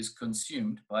 It is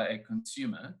consumed by a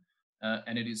consumer,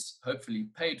 and it is hopefully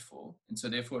paid for. And so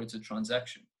therefore it's a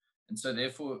transaction. And so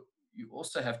therefore you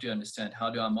also have to understand,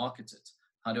 how do I market it?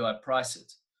 How do I price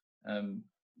it?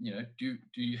 Do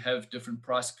you have different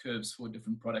price curves for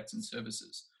different products and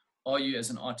services? Are you as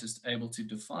an artist able to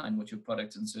define what your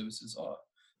products and services are?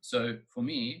 So for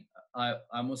me,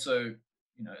 I'm also,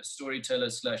 a storyteller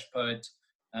 / poet.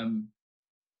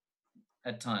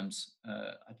 At times,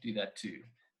 I do that too.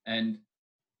 And,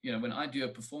 when I do a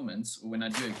performance or when I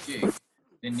do a gig,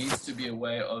 there needs to be a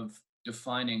way of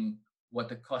defining what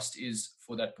the cost is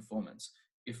for that performance.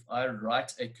 If I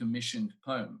write a commissioned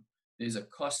poem, there's a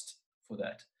cost for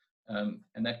that.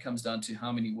 And that comes down to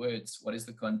how many words, what is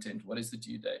the content, what is the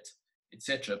due date,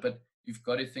 etc. But you've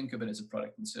got to think of it as a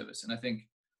product and service. And I think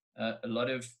a lot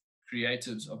of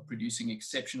creatives are producing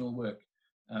exceptional work,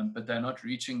 but they're not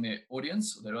reaching their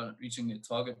audience, or they're not reaching their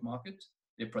target market,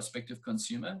 their prospective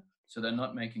consumer, so they're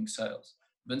not making sales.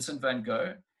 Vincent van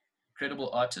Gogh, incredible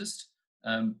artist.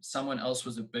 Someone else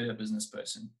was a better business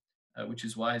person, which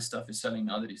is why his stuff is selling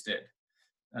now that he's dead.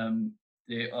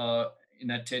 There are, in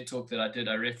that TED talk that I did,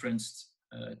 I referenced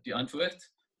Die Antwoord,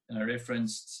 and I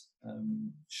referenced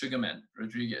Sugarman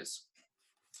Rodriguez.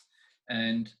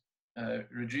 And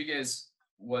Rodriguez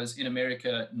was in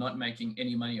America not making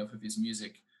any money off of his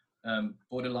music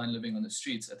borderline living on the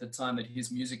streets at the time that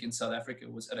his music in South Africa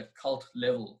was at a cult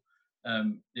level.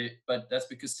 But that's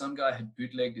because some guy had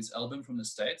bootlegged his album from the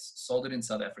States, sold it in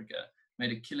South Africa,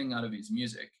 made a killing out of his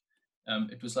music.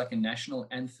 It was like a national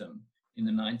anthem in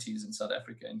the 90s in South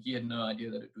Africa, and he had no idea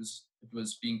that it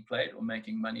was being played or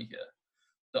making money here.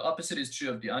 The opposite is true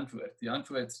of the Antwoord. The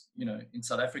Antwoord, in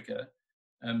South Africa,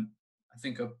 I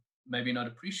think are maybe not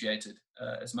appreciated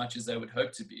as much as they would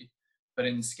hope to be. But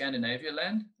in Scandinavia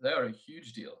land, they are a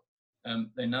huge deal.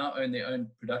 They now own their own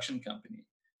production company.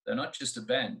 They're not just a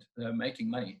band, they're making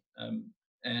money.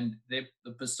 And the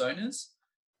personas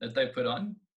that they put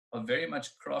on are very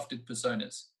much crafted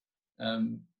personas.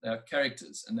 They are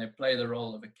characters and they play the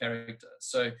role of a character.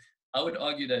 So I would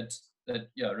argue that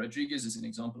Rodriguez is an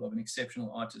example of an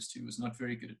exceptional artist who was not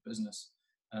very good at business.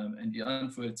 And the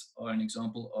Antwoord are an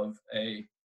example of a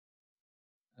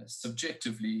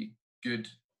subjectively good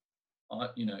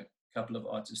art, couple of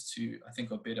artists who I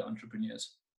think are better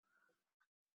entrepreneurs.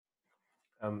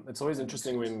 It's always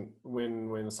interesting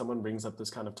when someone brings up this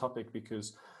kind of topic,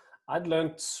 because I'd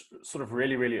learned sort of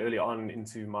really, really early on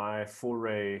into my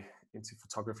foray into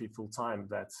photography full time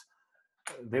that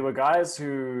there were guys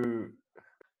who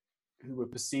were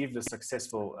perceived as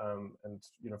successful, and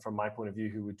from my point of view,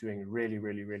 who were doing really,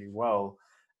 really, really well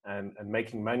and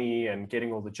making money and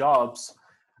getting all the jobs,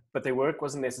 but their work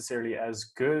wasn't necessarily as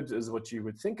good as what you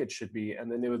would think it should be.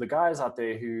 And then there were the guys out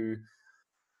there who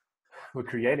were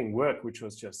creating work which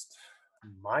was just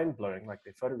mind-blowing, like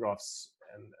their photographs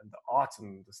and the art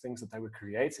and the things that they were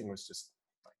creating was just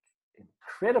like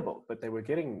incredible, but they were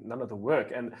getting none of the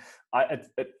work. And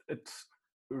it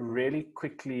really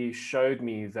quickly showed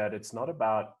me that it's not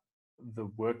about the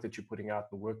work that you're putting out,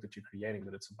 the work that you're creating,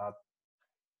 but it's about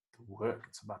the work,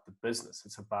 it's about the business,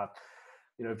 it's about,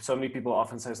 so many people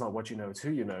often say it's not what you know, it's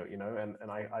who you know, and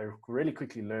I really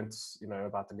quickly learned,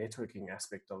 about the networking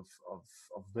aspect of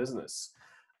business.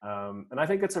 And I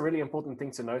think it's a really important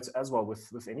thing to note as well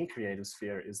with any creative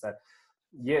sphere, is that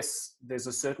yes, there's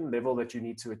a certain level that you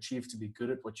need to achieve to be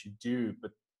good at what you do,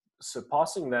 but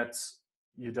surpassing that,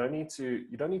 you don't need to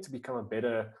become a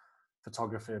better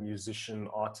photographer, musician,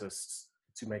 artist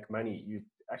to make money. You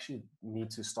actually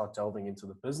need to start delving into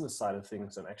the business side of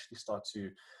things and actually start to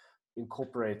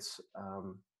incorporate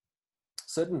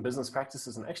certain business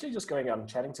practices, and actually just going out and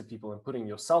chatting to people and putting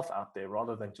yourself out there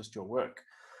rather than just your work.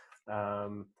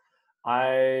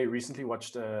 I recently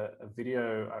watched a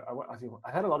video. I think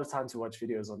I had a lot of time to watch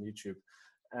videos on YouTube.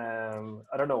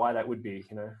 I don't know why that would be,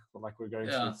 like we're going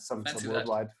through some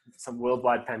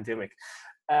worldwide pandemic.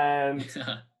 And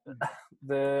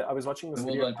I was watching this the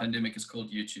video. Worldwide pandemic is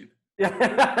called YouTube.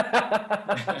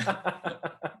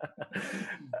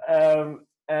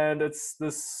 And it's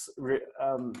this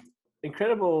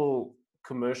incredible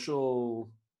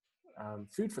commercial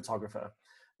food photographer.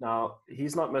 Now,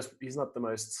 he's not the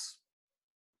most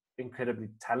incredibly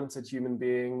talented human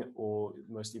being or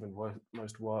most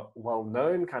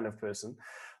well-known kind of person,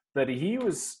 but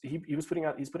he's putting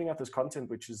out this content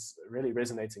which is really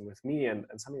resonating with me, and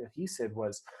something that he said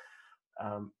was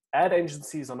ad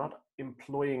agencies are not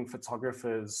employing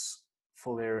photographers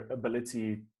for their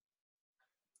ability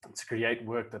to create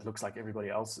work that looks like everybody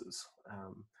else's.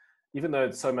 Even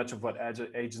though so much of what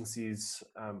agencies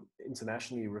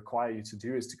internationally require you to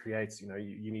do is to create,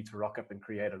 you need to rock up and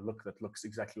create a look that looks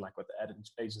exactly like what the ad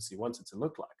agency wants it to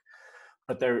look like.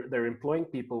 But they're employing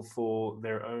people for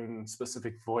their own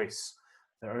specific voice,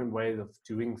 their own way of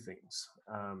doing things.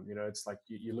 It's like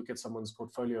you look at someone's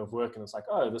portfolio of work and it's like,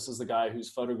 oh, this is the guy who's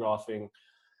photographing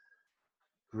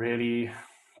really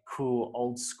cool,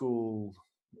 old school,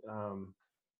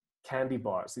 candy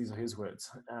bars. These are his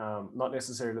words. Not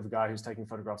necessarily the guy who's taking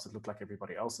photographs that look like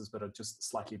everybody else's, but are just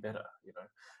slightly better,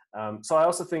 So I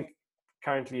also think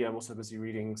currently I'm also busy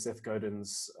reading Seth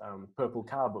Godin's Purple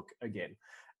Cow book again.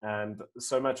 And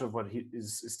so much of what he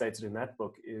is stated in that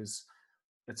book is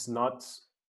it's not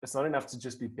enough to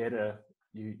just be better.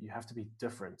 You have to be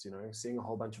different, Seeing a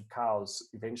whole bunch of cows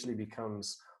eventually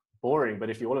becomes boring, but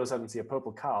if you all of a sudden see a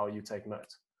purple cow, you take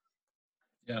note.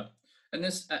 Yeah. And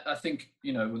this, I think,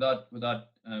 without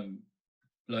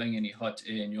blowing any hot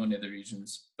air in your nether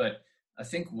regions, but I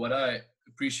think what I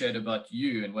appreciate about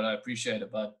you and what I appreciate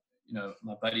about,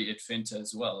 my buddy Ed Fenter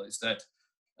as well, is that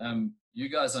you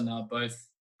guys are now both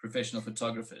professional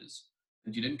photographers,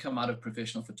 but you didn't come out of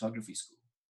professional photography school.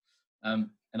 And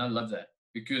I love that,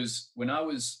 because when I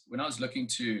was looking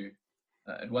to,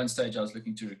 at one stage I was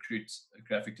looking to recruit a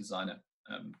graphic designer.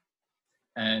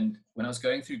 And when I was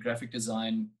going through graphic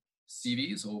design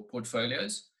CVs or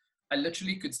portfolios, I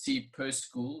literally could see per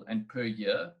school and per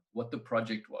year what the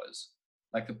project was.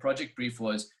 Like the project brief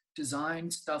was, design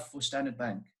stuff for Standard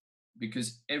Bank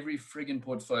because every friggin'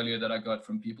 portfolio that I got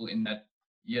from people in that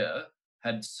year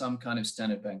had some kind of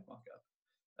Standard Bank markup.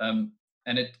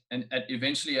 And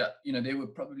eventually, there were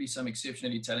probably some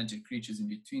exceptionally talented creatures in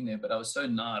between there, but I was so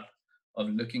nar of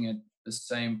looking at the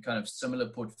same kind of similar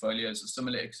portfolios or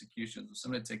similar executions or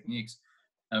similar techniques.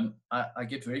 I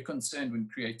get very concerned when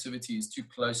creativity is too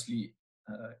closely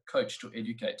coached or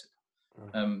educated,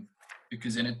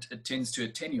 because then it tends to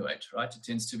attenuate, right? It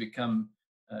tends to become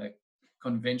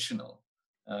conventional,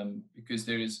 because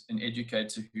there is an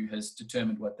educator who has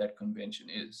determined what that convention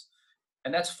is.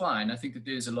 And that's fine. I think that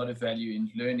there's a lot of value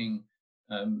in learning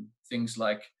things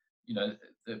like,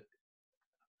 the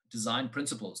design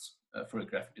principles for a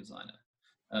graphic designer.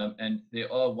 And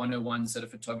there are 101s that a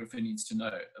photographer needs to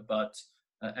know about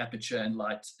aperture and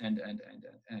light, and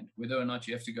whether or not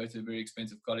you have to go to a very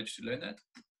expensive college to learn that,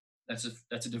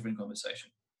 that's a different conversation,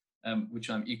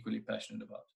 which I'm equally passionate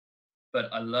about.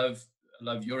 But I love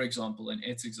your example and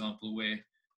Ed's example, where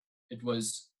it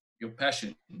was your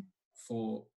passion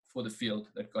for the field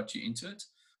that got you into it,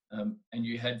 and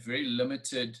you had very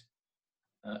limited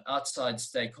outside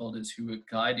stakeholders who were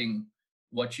guiding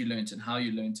what you learned and how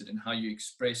you learned it and how you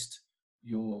expressed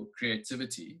your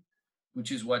creativity,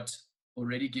 which is what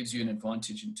already gives you an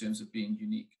advantage in terms of being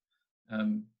unique,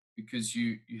 because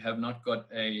you have not got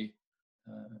a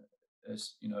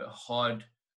hard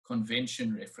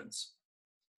convention reference.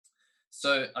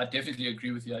 So I definitely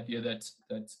agree with the idea that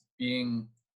being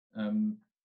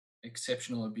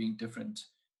exceptional or being different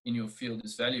in your field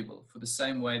is valuable, for the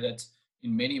same way that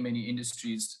in many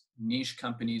industries, niche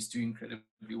companies do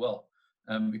incredibly well,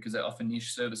 because they offer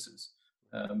niche services.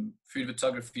 Food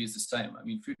photography is the same. I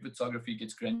mean, food photography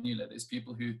gets granular. There's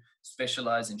people who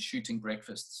specialize in shooting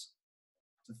breakfasts.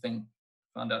 It's a thing.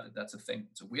 Found out that that's a thing.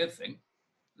 It's a weird thing.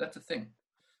 That's a thing.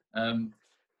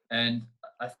 And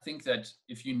I think that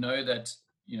if you know that,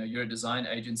 you're a design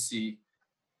agency,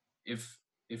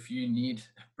 if you need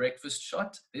a breakfast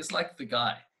shot, there's like the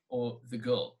guy or the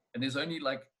girl, and there's only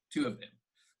like two of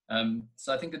them.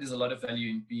 So I think that there's a lot of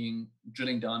value in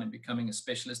drilling down and becoming a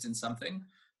specialist in something.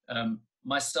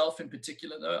 Myself in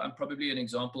particular, though, I'm probably an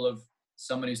example of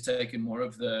someone who's taken more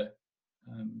of the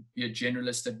be a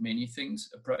generalist at many things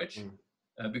approach,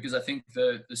 because I think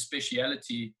the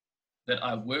speciality that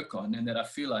I work on and that I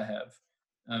feel I have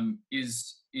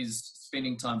is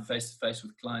spending time face to face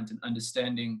with clients and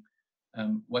understanding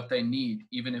what they need,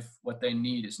 even if what they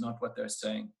need is not what they're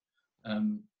saying,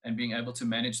 and being able to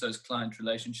manage those client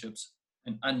relationships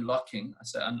and unlocking, I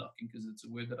say unlocking because it's a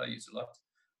word that I use a lot,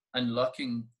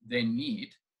 unlocking their need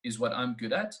is what I'm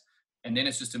good at. And then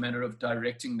it's just a matter of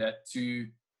directing that to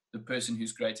the person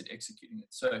who's great at executing it.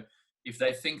 So if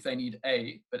they think they need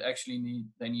A, but actually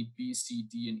they need B, C,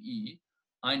 D, and E,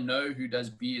 I know who does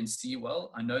B and C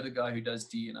well. I know the guy who does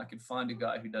D, and I can find a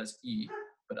guy who does E,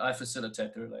 but I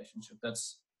facilitate the relationship.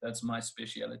 That's my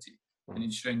speciality, and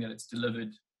ensuring that it's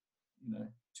delivered,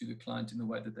 to the client in the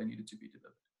way that they need it to be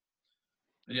delivered.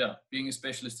 But yeah, being a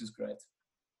specialist is great.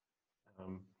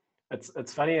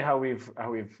 It's funny how we've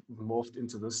morphed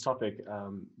into this topic,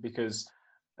 because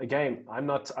again, I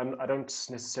don't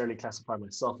necessarily classify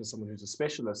myself as someone who's a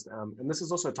specialist, and this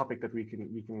is also a topic that we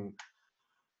can,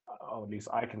 or at least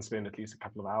I can spend at least a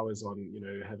couple of hours on,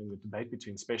 having a debate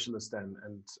between specialist and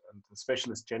the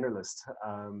specialist generalist,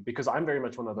 because I'm very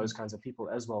much one of those kinds of people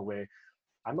as well, where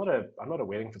I'm not a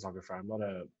wedding photographer, I'm not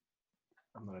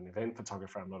an event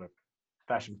photographer, I'm not a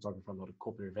fashion photographer, I'm not a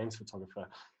corporate events photographer.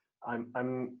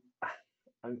 I'm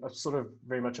sort of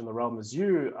very much in the realm as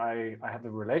you. I have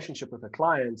a relationship with the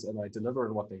clients and I deliver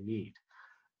on what they need.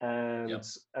 And, yep.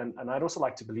 and I'd also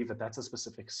like to believe that that's a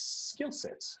specific skill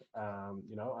set.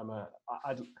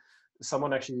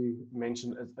 Someone actually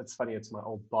mentioned, it's funny, it's my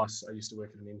old boss. I used to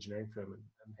work at an engineering firm,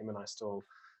 and him and I still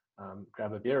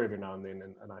grab a beer every now and then.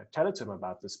 And I chatted to him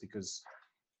about this because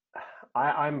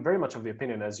I'm very much of the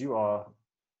opinion, as you are,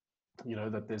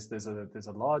 that there's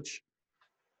a large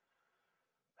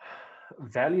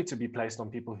value to be placed on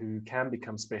people who can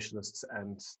become specialists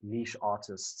and niche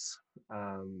artists,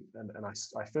 and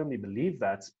I firmly believe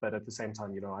that. But at the same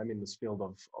time, I'm in this field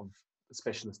of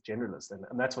specialist generalist,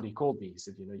 and that's what he called me. He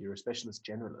said, you're a specialist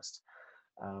generalist,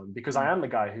 because I am the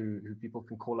guy who people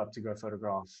can call up to go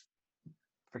photograph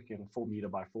freaking 4 meter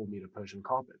by 4 meter Persian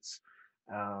carpets,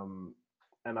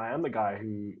 and I am the guy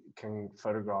who can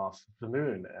photograph the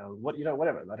moon,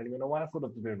 whatever. I don't even know why I thought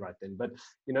of the moon right then, but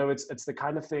it's the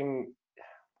kind of thing.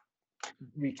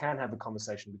 We can have a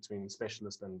conversation between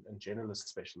specialist and generalist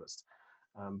specialist,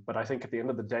 but I think at the end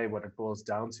of the day, what it boils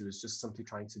down to is just simply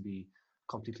trying to be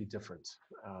completely different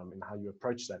in how you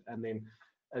approach that. And then,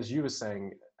 as you were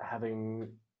saying,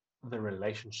 having the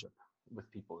relationship with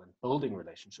people and building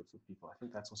relationships with people. I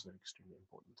think that's also extremely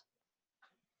important.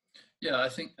 Yeah, I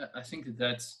think that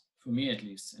that's, for me at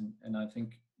least, and I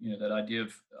think, that idea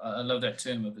of, I love that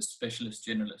term of a specialist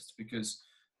generalist, because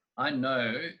I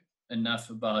know enough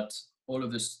about all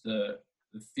of this, the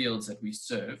fields that we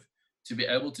serve, to be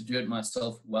able to do it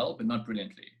myself well, but not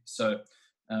brilliantly. So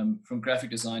from graphic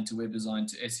design to web design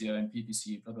to SEO and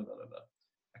PPC, blah, blah, blah, blah, blah.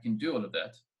 I can do all of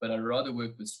that, but I'd rather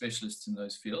work with specialists in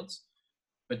those fields.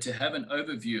 But to have an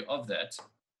overview of that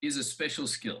is a special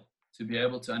skill, to be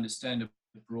able to understand a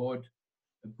broad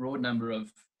number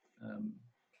of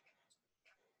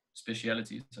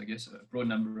specialities, I guess, a broad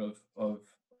number of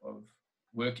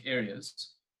work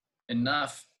areas,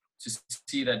 enough to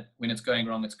see that when it's going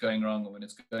wrong, it's going wrong, or when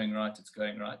it's going right, it's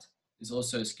going right, is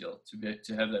also a skill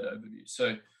to have that overview.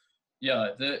 So yeah,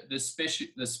 the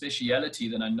speciality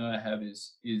that I know I have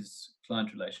is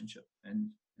client relationship and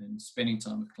spending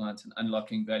time with clients and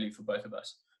unlocking value for both of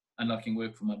us, unlocking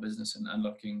work for my business and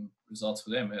unlocking results for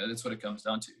them. That's what it comes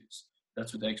down to.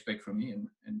 That's what they expect from me, and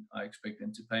I expect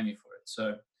them to pay me for it.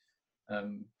 So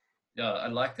yeah, I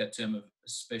like that term of a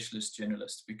specialist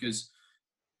generalist, because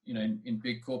in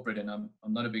big corporate, and I'm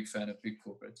not a big fan of big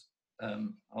corporate. I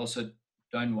also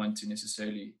don't want to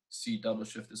necessarily see double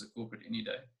shift as a corporate any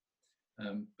day.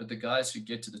 But the guys who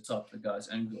get to the top, the guys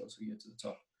and girls who get to the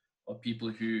top, are people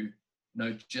who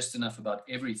know just enough about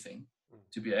everything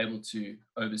to be able to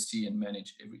oversee and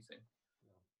manage everything.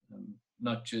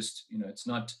 Not just, it's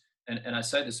not, and I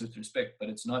say this with respect, but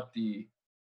it's not the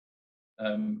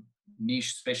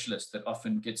niche specialist that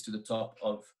often gets to the top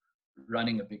of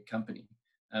running a big company.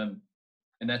 And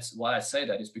that's why I say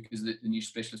that, is because the niche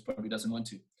specialist probably doesn't want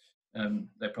to.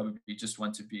 They probably just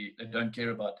want to be, they don't care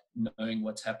about knowing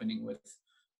what's happening with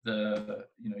the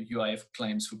UIF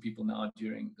claims for people now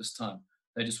during this time.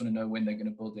 They just want to know when they're going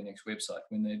to build their next website,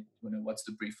 what's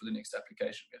the brief for the next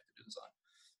application we have to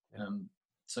design.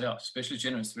 So yeah, specialist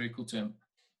generalist, very cool term.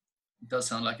 It does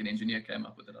sound like an engineer came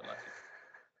up with it. I like it.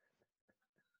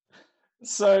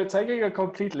 So taking a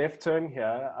complete left turn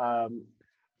here,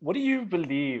 what do you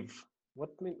believe?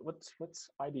 What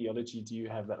ideology do you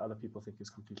have that other people think is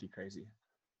completely crazy?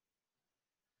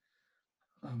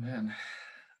 Oh man,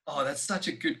 that's such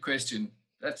a good question.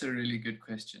 That's a really good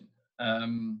question.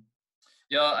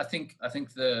 Yeah, I think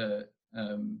the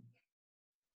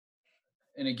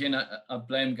and again, I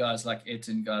blame guys like Ed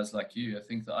and guys like you. I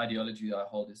think the ideology that I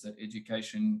hold is that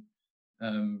education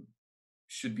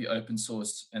should be open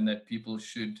source, and that people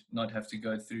should not have to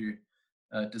go through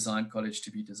design college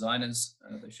to be designers.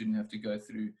 They shouldn't have to go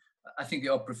through. I think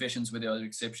there are professions where there are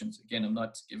exceptions. Again, I'm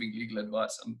not giving legal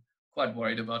advice. I'm quite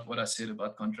worried about what I said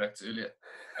about contracts earlier.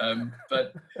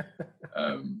 But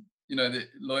the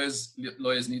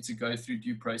lawyers need to go through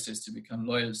due process to become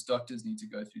lawyers. Doctors need to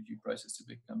go through due process to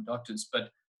become doctors.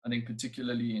 But I think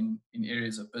particularly in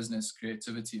areas of business,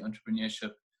 creativity,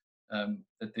 entrepreneurship,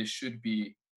 that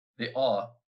there are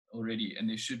already, and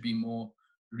there should be more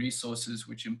resources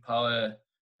which empower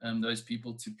those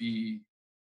people to be,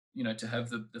 to have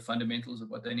the fundamentals of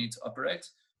what they need to operate,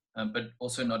 but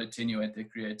also not attenuate their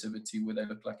creativity where they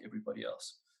look like everybody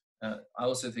else. I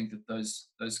also think that those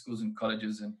schools and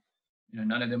colleges, and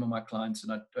none of them are my clients,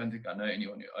 and I don't think I know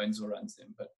anyone who owns or runs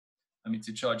them, but I mean,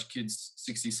 to charge kids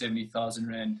 60,000-70,000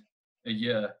 Rand a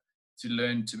year to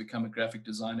learn to become a graphic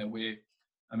designer, where,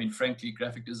 I mean, frankly,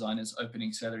 graphic designers'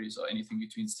 opening salaries are anything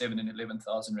between 7,000 and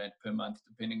 11,000 Rand per month,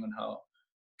 depending on how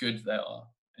good they are.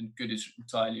 And good is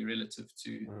entirely relative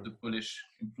to the bullish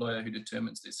employer who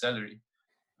determines their salary.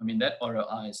 I mean, that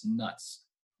ROI is nuts.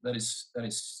 That is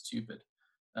stupid.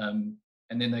 And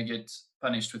then they get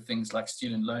punished with things like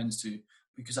student loans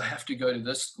because I have to go to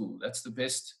this school. That's the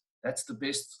best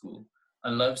school. I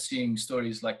love seeing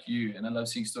stories like you, and I love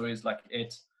seeing stories like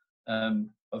Ed,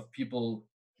 of people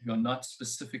who are not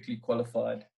specifically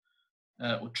qualified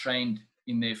or trained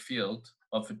in their field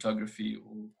of photography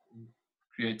or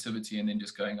creativity, and then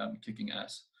just going out and kicking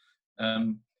ass.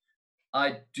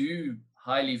 I do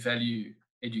highly value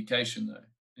education, though,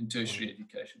 and tertiary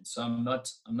education. So I'm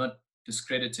not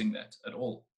discrediting that at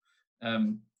all.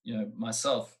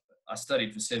 Myself, I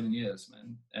studied for 7 years,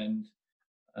 man, and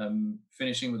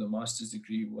finishing with a master's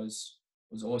degree was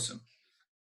awesome.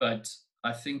 But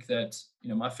I think that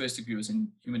my first degree was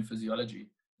in human physiology.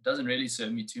 It doesn't really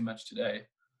serve me too much today,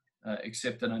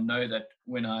 except that I know that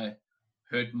when I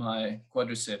hurt my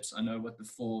quadriceps, I know what the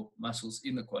 4 muscles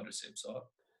in the quadriceps are.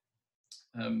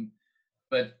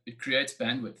 But it creates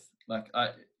bandwidth. Like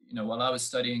while I was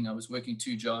studying, I was working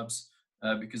 2 jobs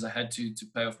because I had to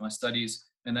pay off my studies.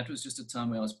 And that was just a time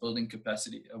where I was building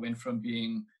capacity. I went from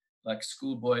being like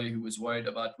schoolboy who was worried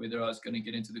about whether I was going to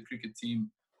get into the cricket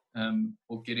team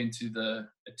or get into the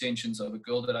attentions of a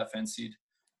girl that I fancied,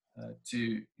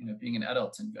 to being an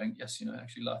adult and going, yes,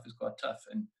 actually life is quite tough,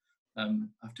 and I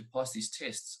have to pass these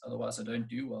tests, otherwise I don't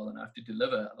do well, and I have to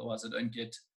deliver, otherwise I don't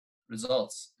get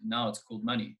results. And now it's called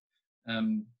money.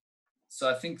 So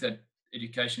I think that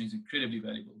education is incredibly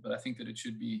valuable, but I think that it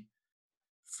should be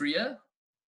freer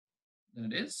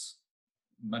than it is,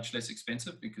 much less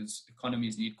expensive, because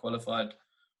economies need qualified,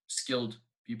 skilled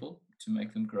people to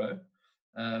make them grow.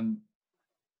 And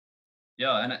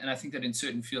I think that in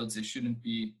certain fields there shouldn't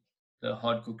be the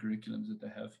hardcore curriculums that they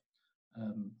have.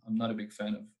 I'm not a big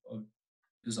fan of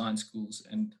design schools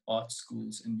and art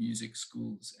schools and music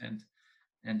schools and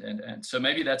so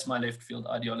maybe that's my left field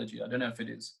ideology. I don't know if it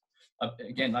is.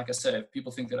 Again, like I say, if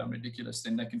people think that I'm ridiculous,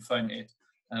 then they can phone Ed.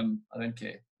 I don't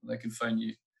care. They can phone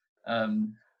you.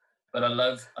 But I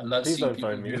love Please seeing don't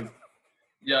people phone me.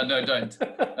 Yeah, no, don't.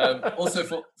 Also,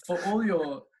 for all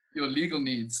your legal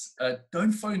needs,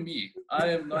 don't phone me. I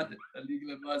am not a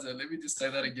legal advisor. Let me just say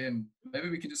that again. Maybe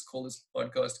we can just call this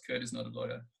podcast "Kurt is not a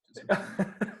lawyer."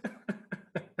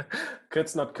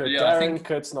 Kurt's not Kurt Yeah, Darren.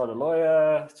 Kurt's not a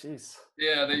lawyer. Jeez.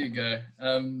 Yeah, there you go.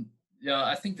 Yeah,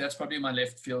 I think that's probably my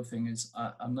left field thing. Is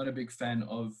I'm not a big fan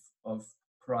of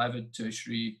private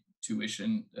tertiary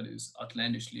tuition that is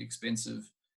outlandishly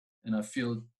expensive, and I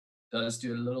feel does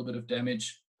do a little bit of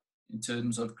damage in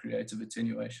terms of creative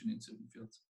attenuation in certain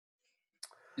fields.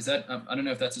 Is that, I don't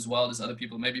know if that's as wild as other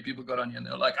people. Maybe people got on here and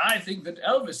they're like, I think that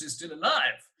Elvis is still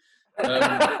alive.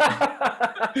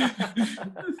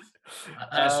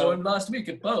 I saw him last week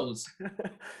at Bowls.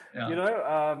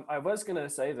 Yeah. I was going to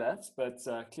say that, but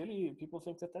clearly people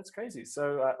think that that's crazy.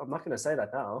 So I'm not going to say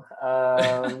that now.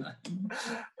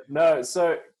 No,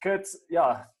 so Kurt,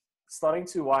 yeah, starting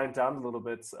to wind down a little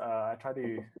bit. I try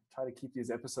to keep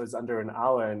these episodes under an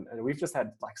hour, and we've just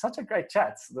had like such a great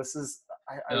chat. This is,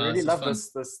 I really love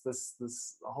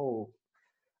this whole,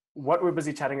 what we're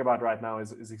busy chatting about right now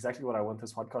is exactly what I want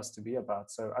this podcast to be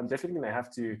about. So I'm definitely going to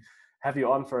have to have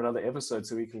you on for another episode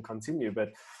so we can continue. But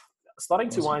starting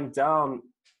to wind down,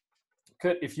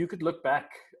 Kurt, if you could look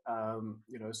back,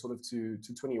 sort of to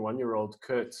 21-year-old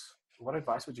Kurt, what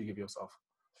advice would you give yourself?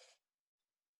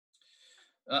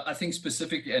 I think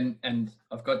specifically, and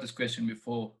I've got this question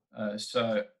before,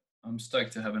 so I'm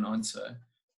stoked to have an answer.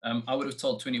 I would have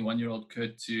told 21-year-old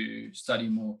Kurt to study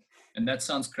more. And that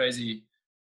sounds crazy,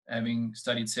 having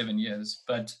studied 7 years,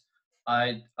 but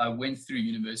I went through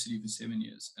university for 7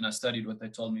 years and I studied what they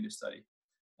told me to study.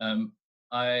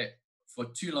 For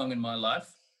too long in my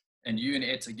life, and you and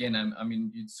Ed, again, I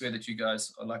mean, you'd swear that you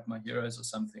guys are like my heroes or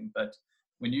something, but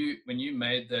when you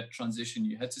made that transition,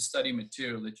 you had to study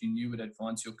material that you knew would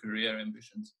advance your career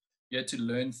ambitions. You had to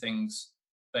learn things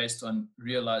based on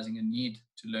realizing a need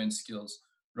to learn skills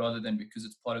rather than because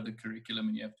it's part of the curriculum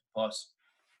and you have to pass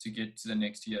to get to the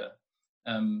next year.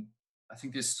 I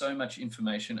think there's so much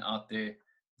information out there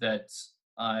that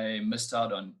I missed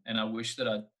out on, and I wish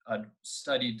that I'd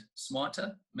studied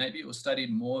smarter maybe, or studied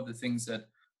more of the things that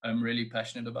I'm really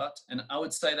passionate about. And I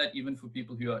would say that even for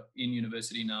people who are in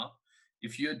university now,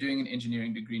 if you're doing an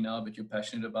engineering degree now, but you're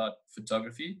passionate about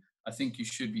photography, I think you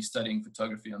should be studying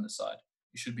photography on the side.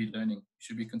 You should be learning, you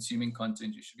should be consuming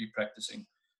content, you should be practicing.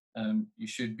 You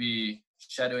should be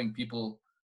shadowing people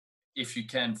if you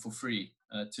can for free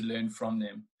to learn from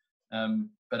them.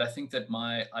 But I think that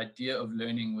my idea of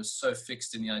learning was so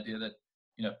fixed in the idea that,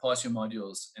 pass your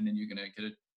modules and then you're going to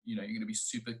get it, you're going to be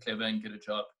super clever and get a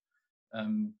job.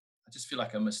 I just feel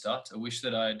like I missed out. I wish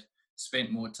that I'd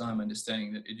spent more time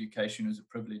understanding that education was a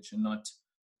privilege and not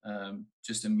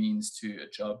just a means to a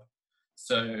job.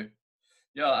 So,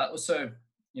 yeah, I also,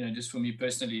 just for me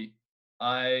personally,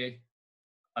 I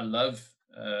love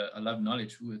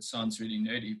knowledge. Ooh, it sounds really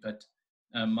nerdy, but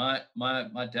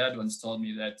my dad once told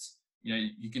me that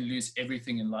you can lose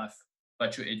everything in life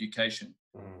but your education.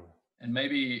 And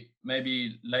maybe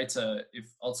later,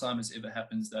 if Alzheimer's ever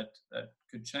happens, that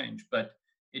could change. But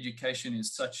education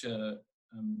is such a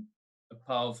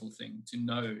powerful thing to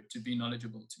know, to be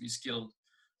knowledgeable, to be skilled.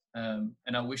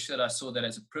 And I wish that I saw that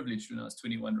as a privilege when I was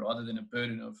 21 rather than a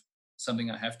burden of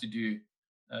something I have to do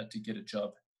to get a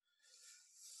job.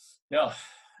 Yeah,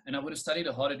 and I would have studied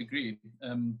a harder degree.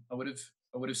 I would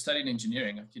have studied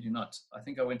engineering, I kid you not. I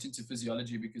think I went into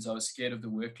physiology because I was scared of the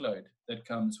workload that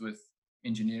comes with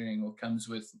engineering or comes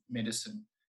with medicine.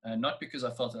 Not because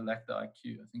I felt I lacked the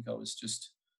IQ. I think I was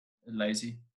just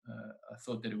lazy. I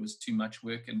thought that it was too much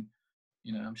work, and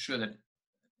I'm sure that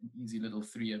an easy little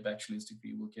 3-year bachelor's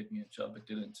degree will get me a job. It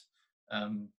didn't.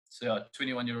 So yeah,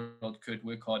 21-year-old Kurt,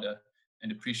 work harder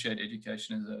and appreciate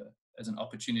education as an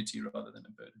opportunity rather than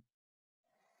a burden.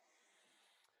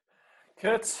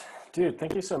 Good, dude.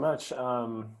 Thank you so much.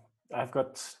 I've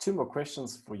got two more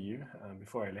questions for you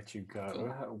before I let you go. Cool.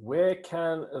 Where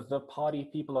can the party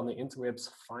people on the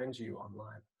interwebs find you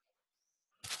online?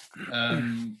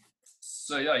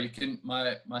 So yeah, you can.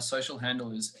 My social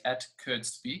handle is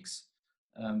 @KurtSpeaks.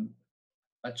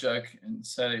 I joke and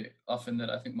say often that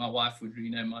I think my wife would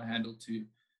rename my handle to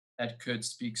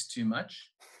 @KurtSpeaks too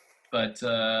much, but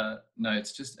no,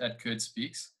 it's just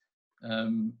 @KurtSpeaks.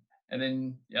 And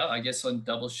then yeah, I guess on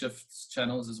Double Shift's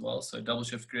channels as well. So Double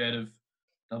Shift Creative,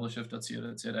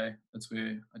 doubleshift.co.za. That's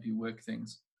where I do work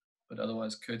things. But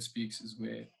otherwise, Kurt Speaks is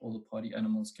where all the party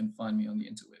animals can find me on the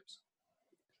interwebs.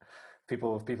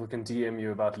 People can DM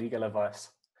you about legal advice.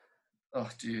 Oh,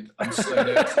 dude, I'm so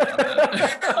nervous about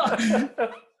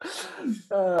that.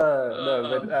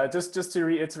 No, but just to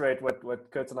reiterate what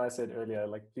Kurt and I said earlier,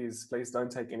 like please don't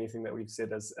take anything that we've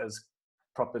said as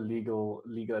proper legal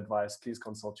advice. Please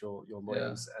consult your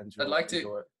lawyers and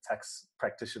your tax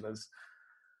practitioners.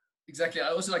 Exactly.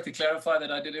 I also like to clarify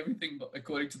that I did everything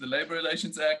according to the Labor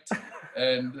Relations Act,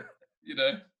 and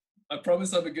I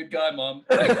promise I'm a good guy, Mom.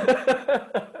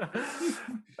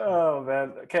 Oh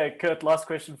man. Okay, Kurt. Last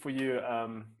question for you.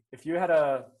 If you had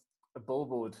a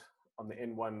billboard on the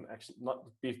N1, actually not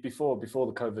before the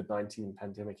COVID-19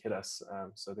 pandemic hit us,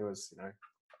 so there was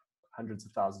hundreds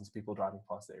of thousands of people driving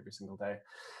past there every single day,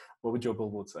 what would your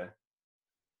billboard say?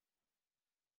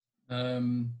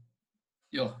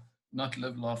 Not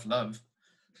live, laugh, love,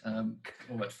 or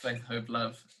what? Faith, hope,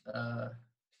 love.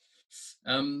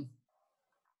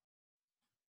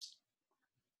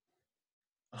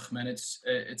 Man, it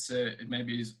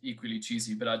maybe is equally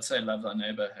cheesy, but I'd say love thy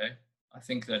neighbor. Hey, I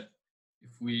think that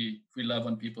if we love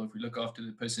on people, if we look after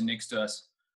the person next to us,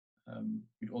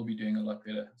 we'd all be doing a lot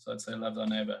better. So I'd say love thy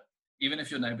neighbor, even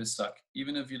if your neighbors suck,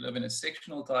 even if you live in a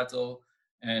sectional title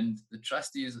and the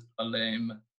trustees are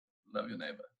lame. Love your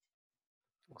neighbor.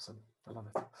 Awesome. I love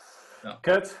it. Yeah.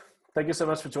 Kurt, thank you so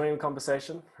much for joining the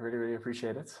conversation. I really, really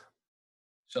appreciate it.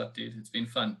 Shot, dude. It's been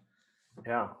fun.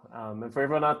 Yeah. And for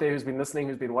everyone out there who's been listening,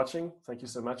 who's been watching, thank you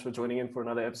so much for joining in for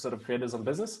another episode of Creators on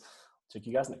Business. Check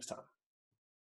you guys next time.